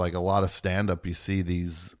be. Like a lot of stand-up, you see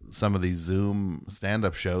some of these Zoom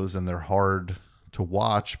stand-up shows, and they're hard to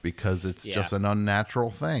watch because it's just an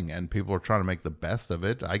unnatural thing, and people are trying to make the best of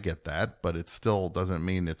it. I get that, but it still doesn't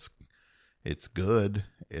mean it's good.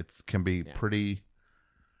 It can be pretty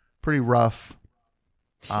rough.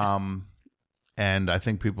 And I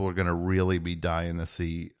think people are going to really be dying to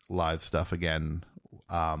see live stuff again.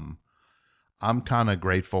 I'm kind of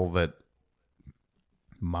grateful that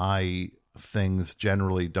my things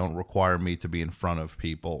generally don't require me to be in front of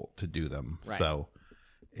people to do them. Right. So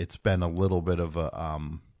it's been a little bit of a, I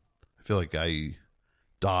feel like I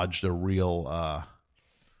dodged a real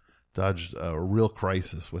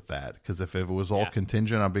crisis with that. Because if it was all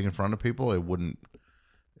contingent on being in front of people, I wouldn't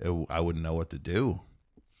know what to do.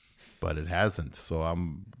 But it hasn't. So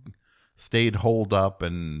I'm stayed holed up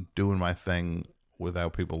and doing my thing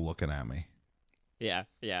without people looking at me. Yeah,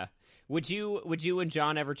 yeah. Would you and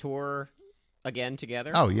John ever tour again together?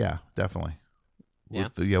 Oh yeah, definitely.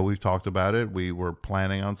 Yeah, we've talked about it. We were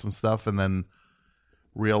planning on some stuff, and then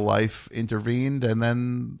real life intervened, and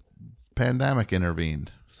then pandemic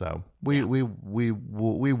intervened. So we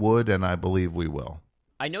would, and I believe we will.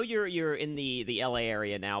 I know you're in the LA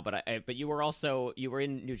area now, but you were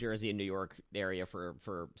in New Jersey and New York area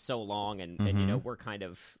for so long, and we're kind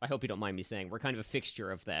of, I hope you don't mind me saying, we're kind of a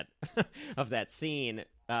fixture of that of that scene.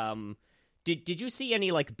 Did you see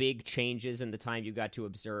any like big changes in the time you got to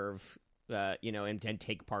observe, and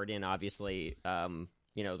take part in, obviously,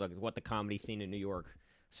 what the comedy scene in New York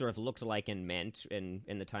sort of looked like and meant in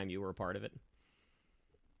the time you were a part of it?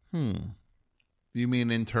 You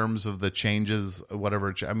mean in terms of the changes,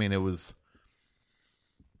 whatever? I mean, it was,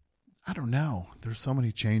 I don't know. There's so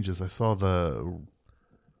many changes. I saw the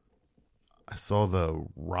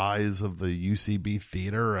rise of the UCB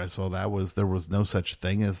theater. I saw there was no such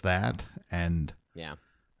thing as that. And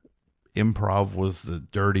improv was the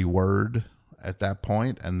dirty word at that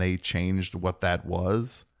point, and they changed what that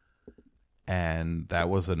was. And that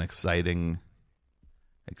was an exciting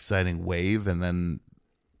wave. And then,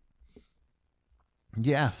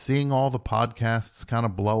 seeing all the podcasts kind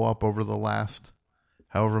of blow up over the last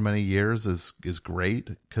however many years is great,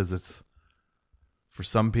 because it's, for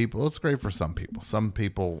some people, it's great for some people. Some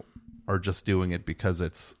people are just doing it because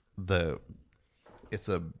it's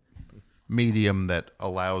a medium that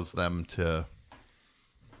allows them to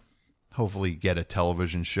hopefully get a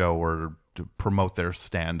television show or to promote their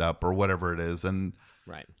stand-up or whatever it is. And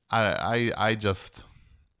right. I've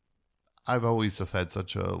always just had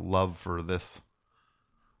such a love for this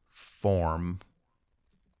form.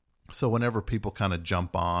 So whenever people kind of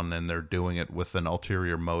jump on and they're doing it with an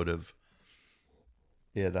ulterior motive,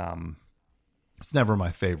 it's never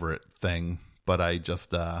my favorite thing, but I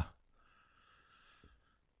just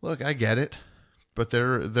look, I get it, but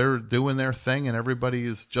they're doing their thing, and everybody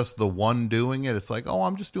is just the one doing it. It's like, oh,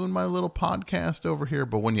 I'm just doing my little podcast over here,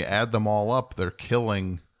 but when you add them all up, they're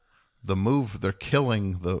killing the move. They're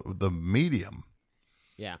killing the medium.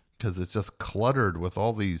 Yeah. because it's just cluttered with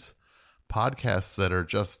all these podcasts that are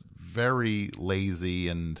just very lazy,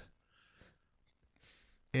 and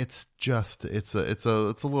it's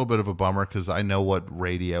a little bit of a bummer because I know what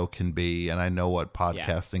radio can be, and I know what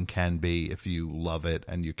podcasting can be if you love it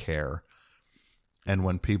and you care. And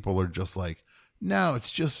when people are just like, no,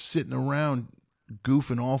 it's just sitting around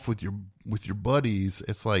goofing off with your buddies,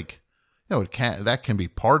 it's like, that can be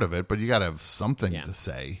part of it, but you got to have something to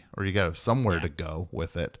say, or you got to have somewhere to go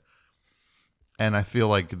with it. And I feel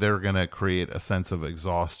like they're going to create a sense of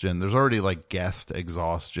exhaustion. There's already like guest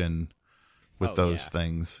exhaustion with those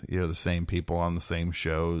things. The same people on the same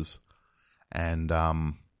shows. And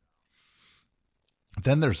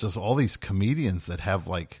then there's just all these comedians that have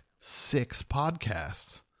like 6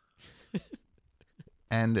 podcasts.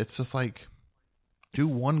 And it's just like, do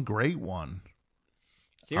one great one.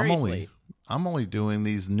 Seriously. I'm only doing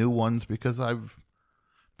these new ones because I've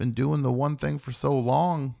been doing the one thing for so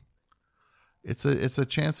long. It's a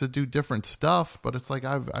chance to do different stuff, but it's like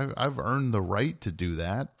I've earned the right to do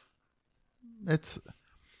that.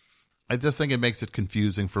 I just think it makes it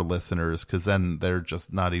confusing for listeners, because then they're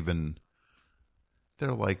just not even.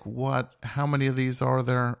 They're like, what? How many of these are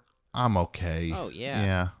there? I'm okay. Oh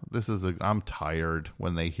yeah. Yeah. I'm tired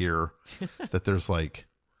when they hear that there's like,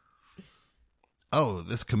 oh,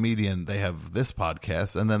 this comedian, they have this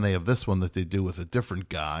podcast, and then they have this one that they do with a different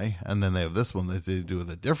guy, and then they have this one that they do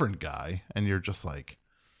with a different guy, and you're just like,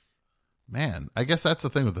 man, I guess that's the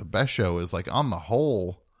thing with the best show is like, on the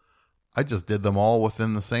whole, I just did them all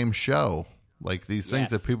within the same show. Like these things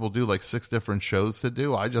that people do like 6 different shows to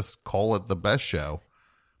do, I just call it the best show.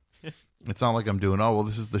 It's not like I'm doing, oh, well,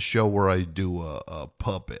 this is the show where I do a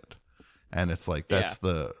puppet, and it's like, that's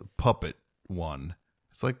the puppet one.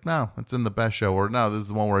 It's like, no, it's in the best show. Or no, this is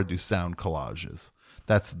the one where I do sound collages.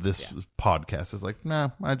 That's this podcast. It's like,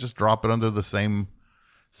 no, I just drop it under the same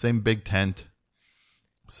big tent.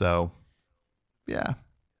 So, yeah,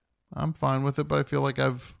 I'm fine with it. But I feel like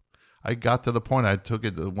I got to the point. I took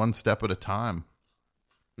it one step at a time.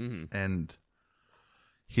 Mm-hmm. And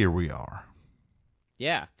here we are.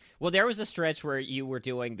 Yeah. Well, there was a stretch where you were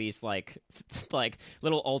doing these like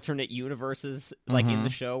little alternate universes, like in the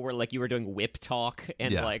show, where like you were doing whip talk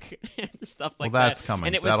and like stuff like that. Well, that's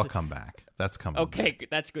coming. And that'll come back. That's coming. Okay,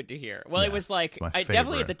 that's good to hear. Well, it was like I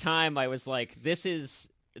definitely at the time I was like, this is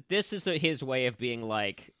his way of being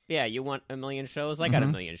like, yeah, you want a million shows? I got a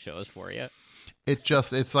million shows for you.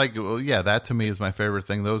 It's like, well, yeah, that to me is my favorite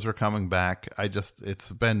thing. Those are coming back.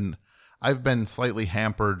 I've been slightly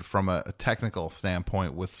hampered from a technical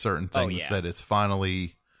standpoint with certain things that is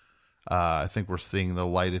finally, I think we're seeing the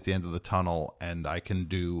light at the end of the tunnel, and I can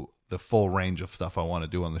do the full range of stuff I want to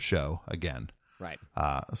do on the show again. Right.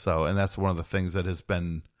 And that's one of the things that has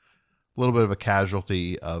been a little bit of a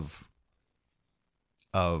casualty of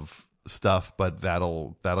stuff, but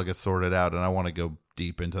that'll get sorted out, and I want to go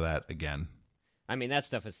deep into that again. I mean, that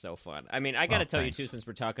stuff is so fun. I mean, I got to tell you, too, since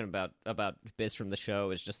we're talking about bits from the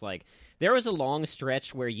show, is just like, there was a long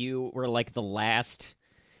stretch where you were like the last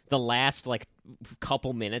like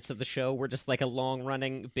couple minutes of the show were just like a long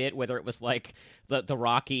running bit, whether it was like the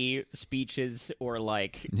Rocky speeches or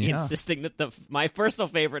like insisting that my personal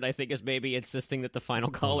favorite, I think, is maybe insisting that the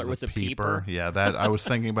final caller was a peeper. Yeah, that I was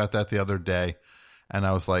thinking about that the other day, and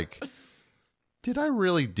I was like, did I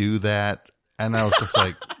really do that? And I was just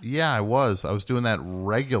like, yeah, I was doing that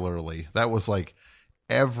regularly. That was like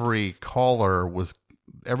every time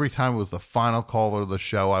it was the final caller of the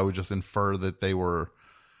show, I would just infer that they were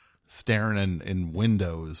staring in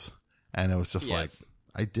windows. And it was just like,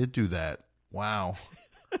 I did do that. Wow.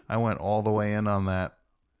 I went all the way in on that.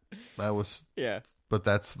 That was, but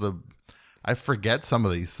I forget some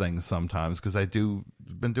of these things sometimes because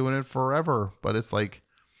been doing it forever. But it's like,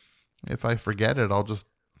 if I forget it, I'll just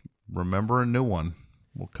remember a new one.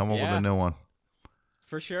 We'll come up with a new one.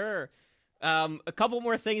 For sure. A couple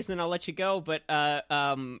more things, then I'll let you go. But I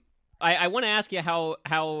want to ask you how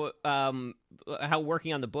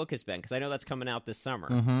working on the book has been, because I know that's coming out this summer.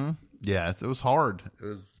 Mm-hmm. Yeah, it was hard. It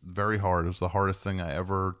was very hard. It was the hardest thing I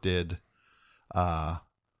ever did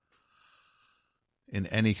in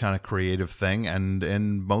any kind of creative thing, and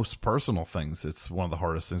in most personal things. It's one of the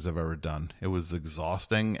hardest things I've ever done. It was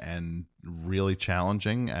exhausting and really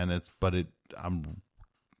challenging, and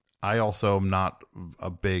I also am not a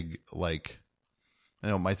big, like,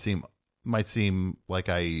 it might seem like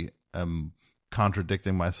I am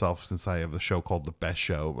contradicting myself since I have a show called The Best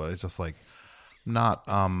Show, but it's just like not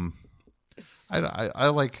I'm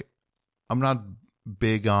not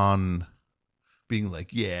big on being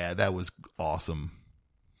like, yeah, that was awesome.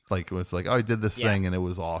 Like it was like, oh, I did this thing and it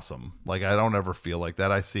was awesome. Like I don't ever feel like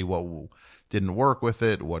that. I see what didn't work with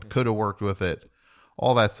it, what could have worked with it,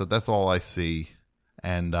 all that stuff. That's all I see.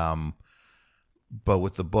 And but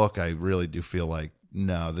with the book, I really do feel like,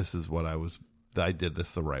 no, this is what I did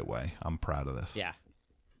this the right way. I'm proud of this. Yeah.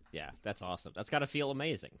 Yeah, that's awesome. That's got to feel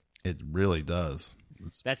amazing. It really does.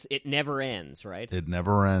 It never ends, right? It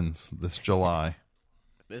never ends this July.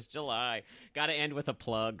 This July. Got to end with a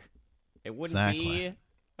plug. It wouldn't be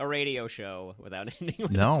a radio show without ending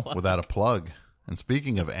with a plug. Without a plug. And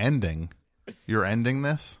speaking of ending, you're ending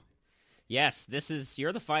this? Yes,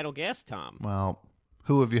 you're the final guest, Tom. Well,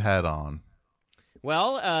 who have you had on?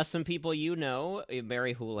 Well, some people you know,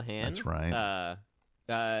 Barry Houlihan. That's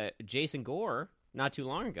right. Jason Gore, not too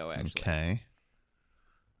long ago, actually. Okay.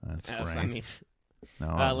 That's great. I mean,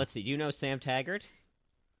 let's see. Do you know Sam Taggart?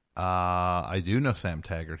 I do know Sam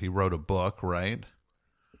Taggart. He wrote a book, right?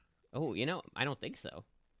 Oh, I don't think so.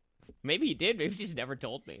 Maybe he did. Maybe he just never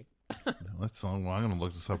told me. I'm going to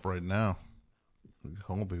look this up right now.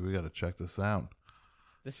 Colby, we got to check this out.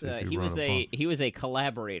 He was a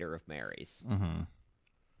collaborator of Mary's. Mm-hmm.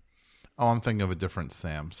 Oh, I'm thinking of a different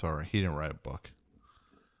Sam. Sorry, he didn't write a book.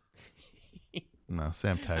 No,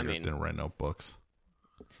 Sam Taggart didn't write no books.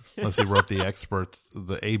 Unless he wrote the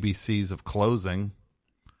ABCs of Closing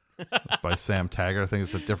by Sam Taggart. I think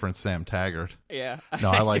it's a different Sam Taggart. Yeah.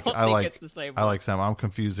 No, I like it's the same I like Sam. I'm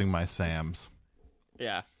confusing my Sams.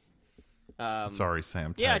 Yeah. Sorry,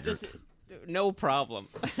 Sam Taggart. Yeah, just no problem.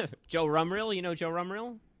 Joe Rumrill, you know Joe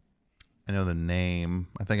Rumrill? I know the name.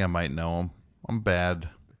 I think I might know him. I'm bad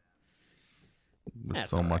with That's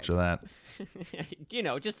so much of that.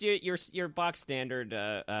 Just your box standard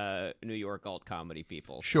New York alt comedy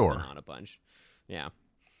people. Sure. On a bunch. Yeah.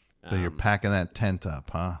 So you're packing that tent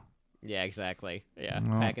up, huh? Yeah, exactly. Yeah,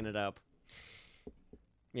 Well, packing it up.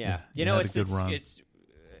 Yeah. You had a good run.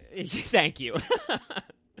 Thank you.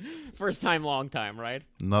 First time, long time, right?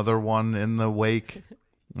 Another one in the wake.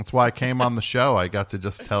 That's why I came on the show. I got to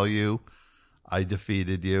just tell you I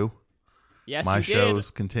defeated you. Yes, My you did. show's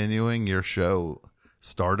continuing. Your show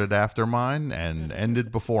started after mine and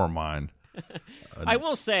ended before mine. I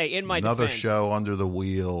will say, in my Another defense, show under the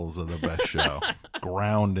wheels of the best show.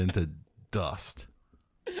 Ground into dust.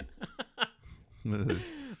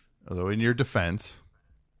 Although in your defense,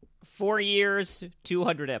 4 years,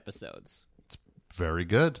 200 episodes. very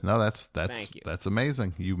good. No, that's Thank you. That's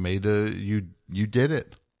amazing. You made you did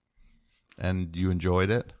it. And you enjoyed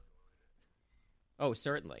it. Oh,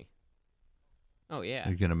 certainly. Oh, yeah.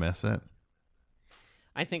 You're gonna miss it.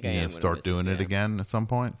 I think You're I am gonna start doing it again at some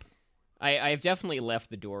point. I've definitely left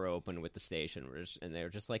the door open with the station, and they're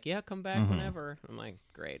just like, "Yeah, come back Mm-hmm. whenever." I'm like,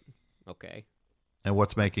 "Great, okay." And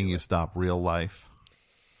what's making you stop? Real life?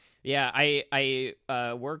 Yeah, I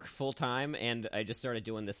work full time, and I just started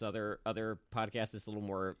doing this other podcast that's a little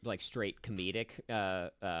more like straight comedic.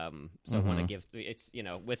 So I want to give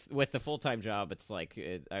with the full time job, it's like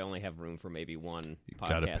I only have room for maybe one podcast.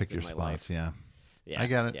 Got to pick in your my spots. life. Yeah, I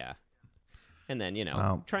get it. Yeah, and then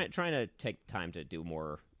Well- trying to take time to do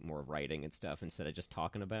more writing and stuff instead of just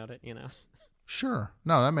talking about it. Sure.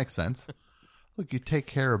 No, that makes sense. Look, you take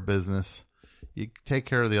care of business. You take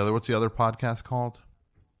care of the other. What's the other podcast called?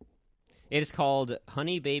 It is called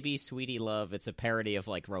Honey Baby Sweetie Love. It's a parody of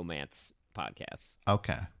like romance podcasts.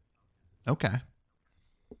 Okay.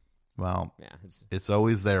 Well, Yeah, it's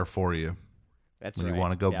always there for you. that's When right. you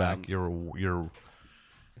want to go back, you're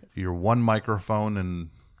one microphone and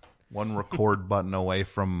one record button away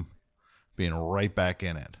from being right back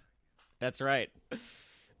in it. That's right.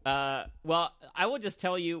 Well, I will just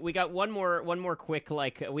tell you, we got one more quick,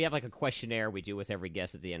 we have like a questionnaire we do with every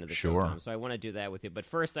guest at the end of the show, Sure. Tom, so I want to do that with you. But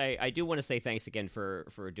first, I do want to say thanks again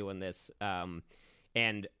for doing this.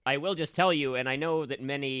 And I will just tell you, and I know that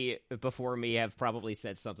many before me have probably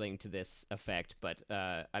said something to this effect, but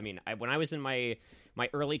when I was in my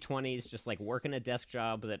early 20s, just like working a desk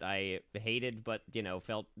job that I hated, but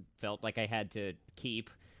felt like I had to keep,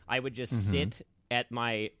 I would just sit at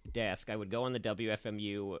my desk. I would go on the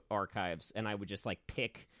WFMU archives, and I would just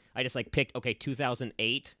picked, okay,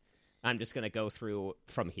 2008. I'm just going to go through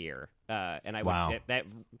from here. And that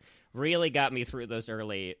really got me through those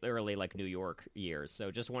early like New York years.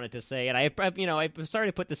 So just wanted to say, and I'm sorry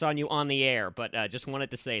to put this on you on the air, but just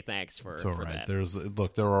wanted to say thanks for, It's all for right.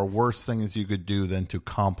 that. There are worse things you could do than to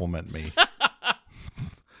compliment me.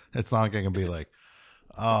 It's not like I can be like,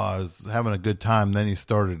 oh, I was having a good time. Then you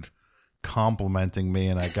started complimenting me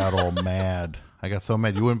and I got all mad. I got so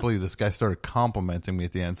mad. You wouldn't believe this guy started complimenting me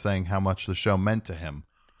at the end, saying how much the show meant to him.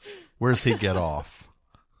 Where does he get off?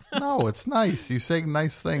 No, it's nice. You say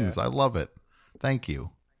nice things. Yeah. I love it. Thank you.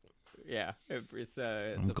 Yeah, it's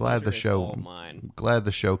a glad the pleasure is show. all mine. I'm glad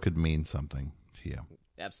the show could mean something to you.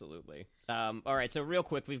 Absolutely. All right, so real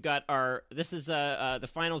quick, we've got this is the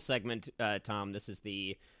final segment, Tom. This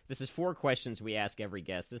is 4 questions we ask every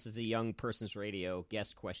guest. This is a Young Person's Radio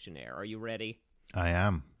guest questionnaire. Are you ready? I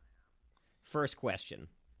am. First question: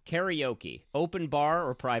 karaoke, open bar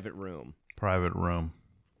or private room? Private room.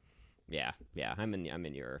 Yeah. I'm in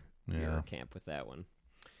your Yeah. camp with that one.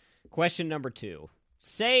 Question number 2: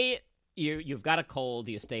 say you've got a cold,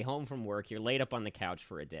 you stay home from work, you're laid up on the couch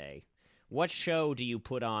for a day. What show do you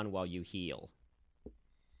put on while you heal?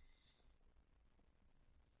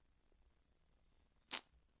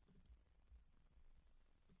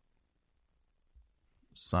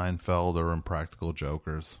 Seinfeld or Impractical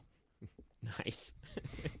Jokers. Nice.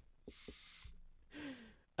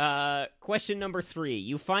 Question number 3.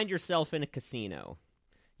 You find yourself in a casino.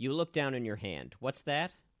 You look down in your hand. What's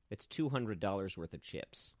that? It's $200 worth of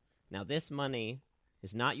chips. Now, this money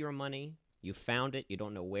is not your money. You found it. You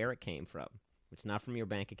don't know where it came from. It's not from your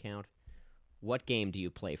bank account. What game do you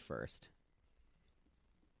play first?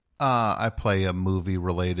 I play a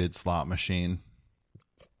movie-related slot machine.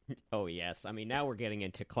 Oh, yes. I mean, now we're getting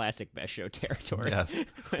into classic Best Show territory. Yes.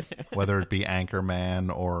 Whether it be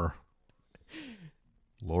Anchorman or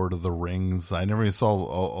Lord of the Rings. I never even saw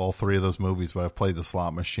all 3 of those movies, but I've played the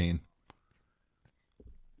slot machine.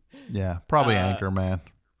 Yeah, probably Anchorman.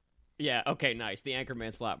 Yeah, okay, nice. The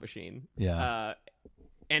Anchorman slot machine. Yeah.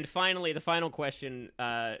 And finally, the final question,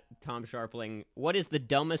 Tom Sharpling. What is the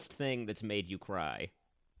dumbest thing that's made you cry?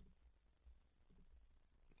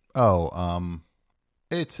 Oh,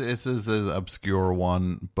 it's an obscure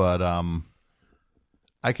one, but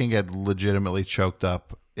I can get legitimately choked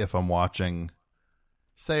up if I'm watching.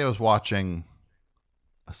 Say I was watching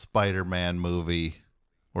a Spider-Man movie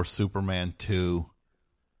or Superman 2.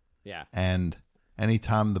 Yeah. And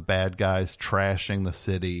anytime the bad guy's trashing the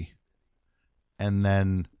city, and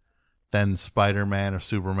then Spider-Man or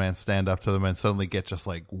Superman stand up to them and suddenly get just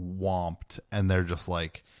like whomped, and they're just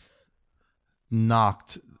like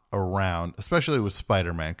knocked around, especially with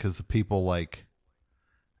Spider-Man, because people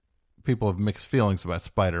have mixed feelings about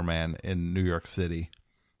Spider-Man in New York City,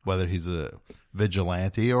 whether he's a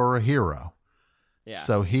vigilante or a hero. Yeah.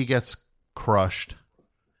 So he gets crushed,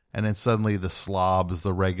 and then suddenly the slobs,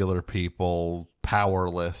 the regular people,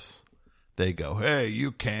 powerless, they go, "Hey,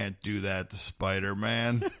 you can't do that to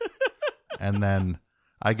Spider-Man." And then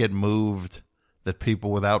I get moved that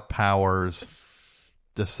people without powers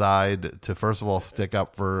decide to, first of all, stick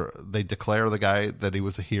up for, they declare the guy that he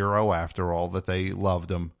was a hero after all, that they loved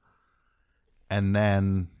him. And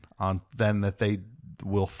then that they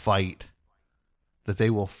will fight,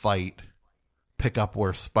 pick up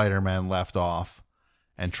where Spider-Man left off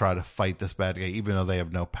and try to fight this bad guy, even though they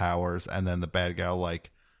have no powers. And then the bad guy will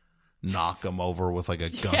like knock him over with like a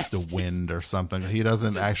gust of wind or something. He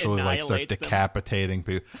doesn't actually like start decapitating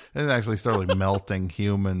people. He doesn't actually start like melting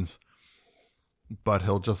humans. But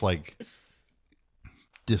he'll just like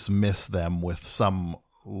dismiss them with some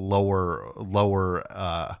lower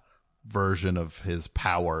version of his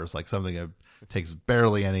powers, like something that takes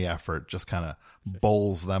barely any effort, just kind of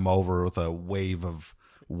bowls them over with a wave of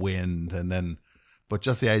wind. And then, but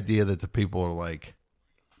just the idea that the people are like,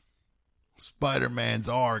 Spider-Man's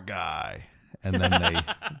our guy, and then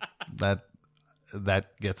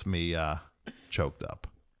that gets me choked up.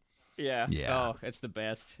 Yeah. Yeah. Oh, it's the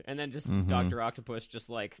best. And then just Mm-hmm. Dr. Octopus just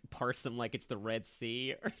like parse them like it's the Red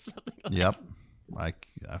Sea or something like Yep. I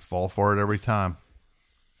fall for it every time.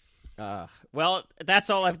 Well, that's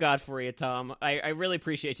all I've got for you, Tom. I really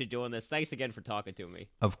appreciate you doing this. Thanks again for talking to me.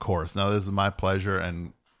 Of course. No, this is my pleasure,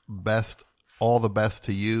 and all the best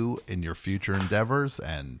to you in your future endeavors,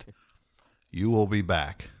 and you will be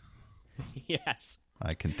back. Yes.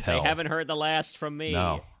 I can tell. They haven't heard the last from me.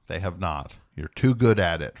 No, they have not. You're too good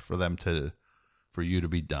at it for you to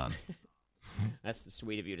be done. That's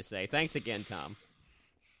sweet of you to say. Thanks again, Tom.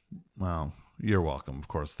 Well, you're welcome, of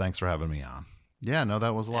course. Thanks for having me on. Yeah, no,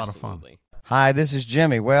 that was a lot of fun. Absolutely. Hi, this is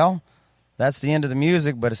Jimmy. Well, that's the end of the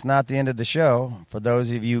music, but it's not the end of the show. For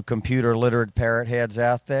those of you computer literate parrot heads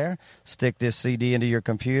out there, stick this CD into your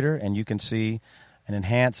computer and you can see an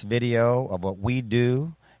enhanced video of what we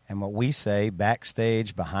do and what we say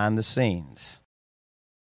backstage behind the scenes.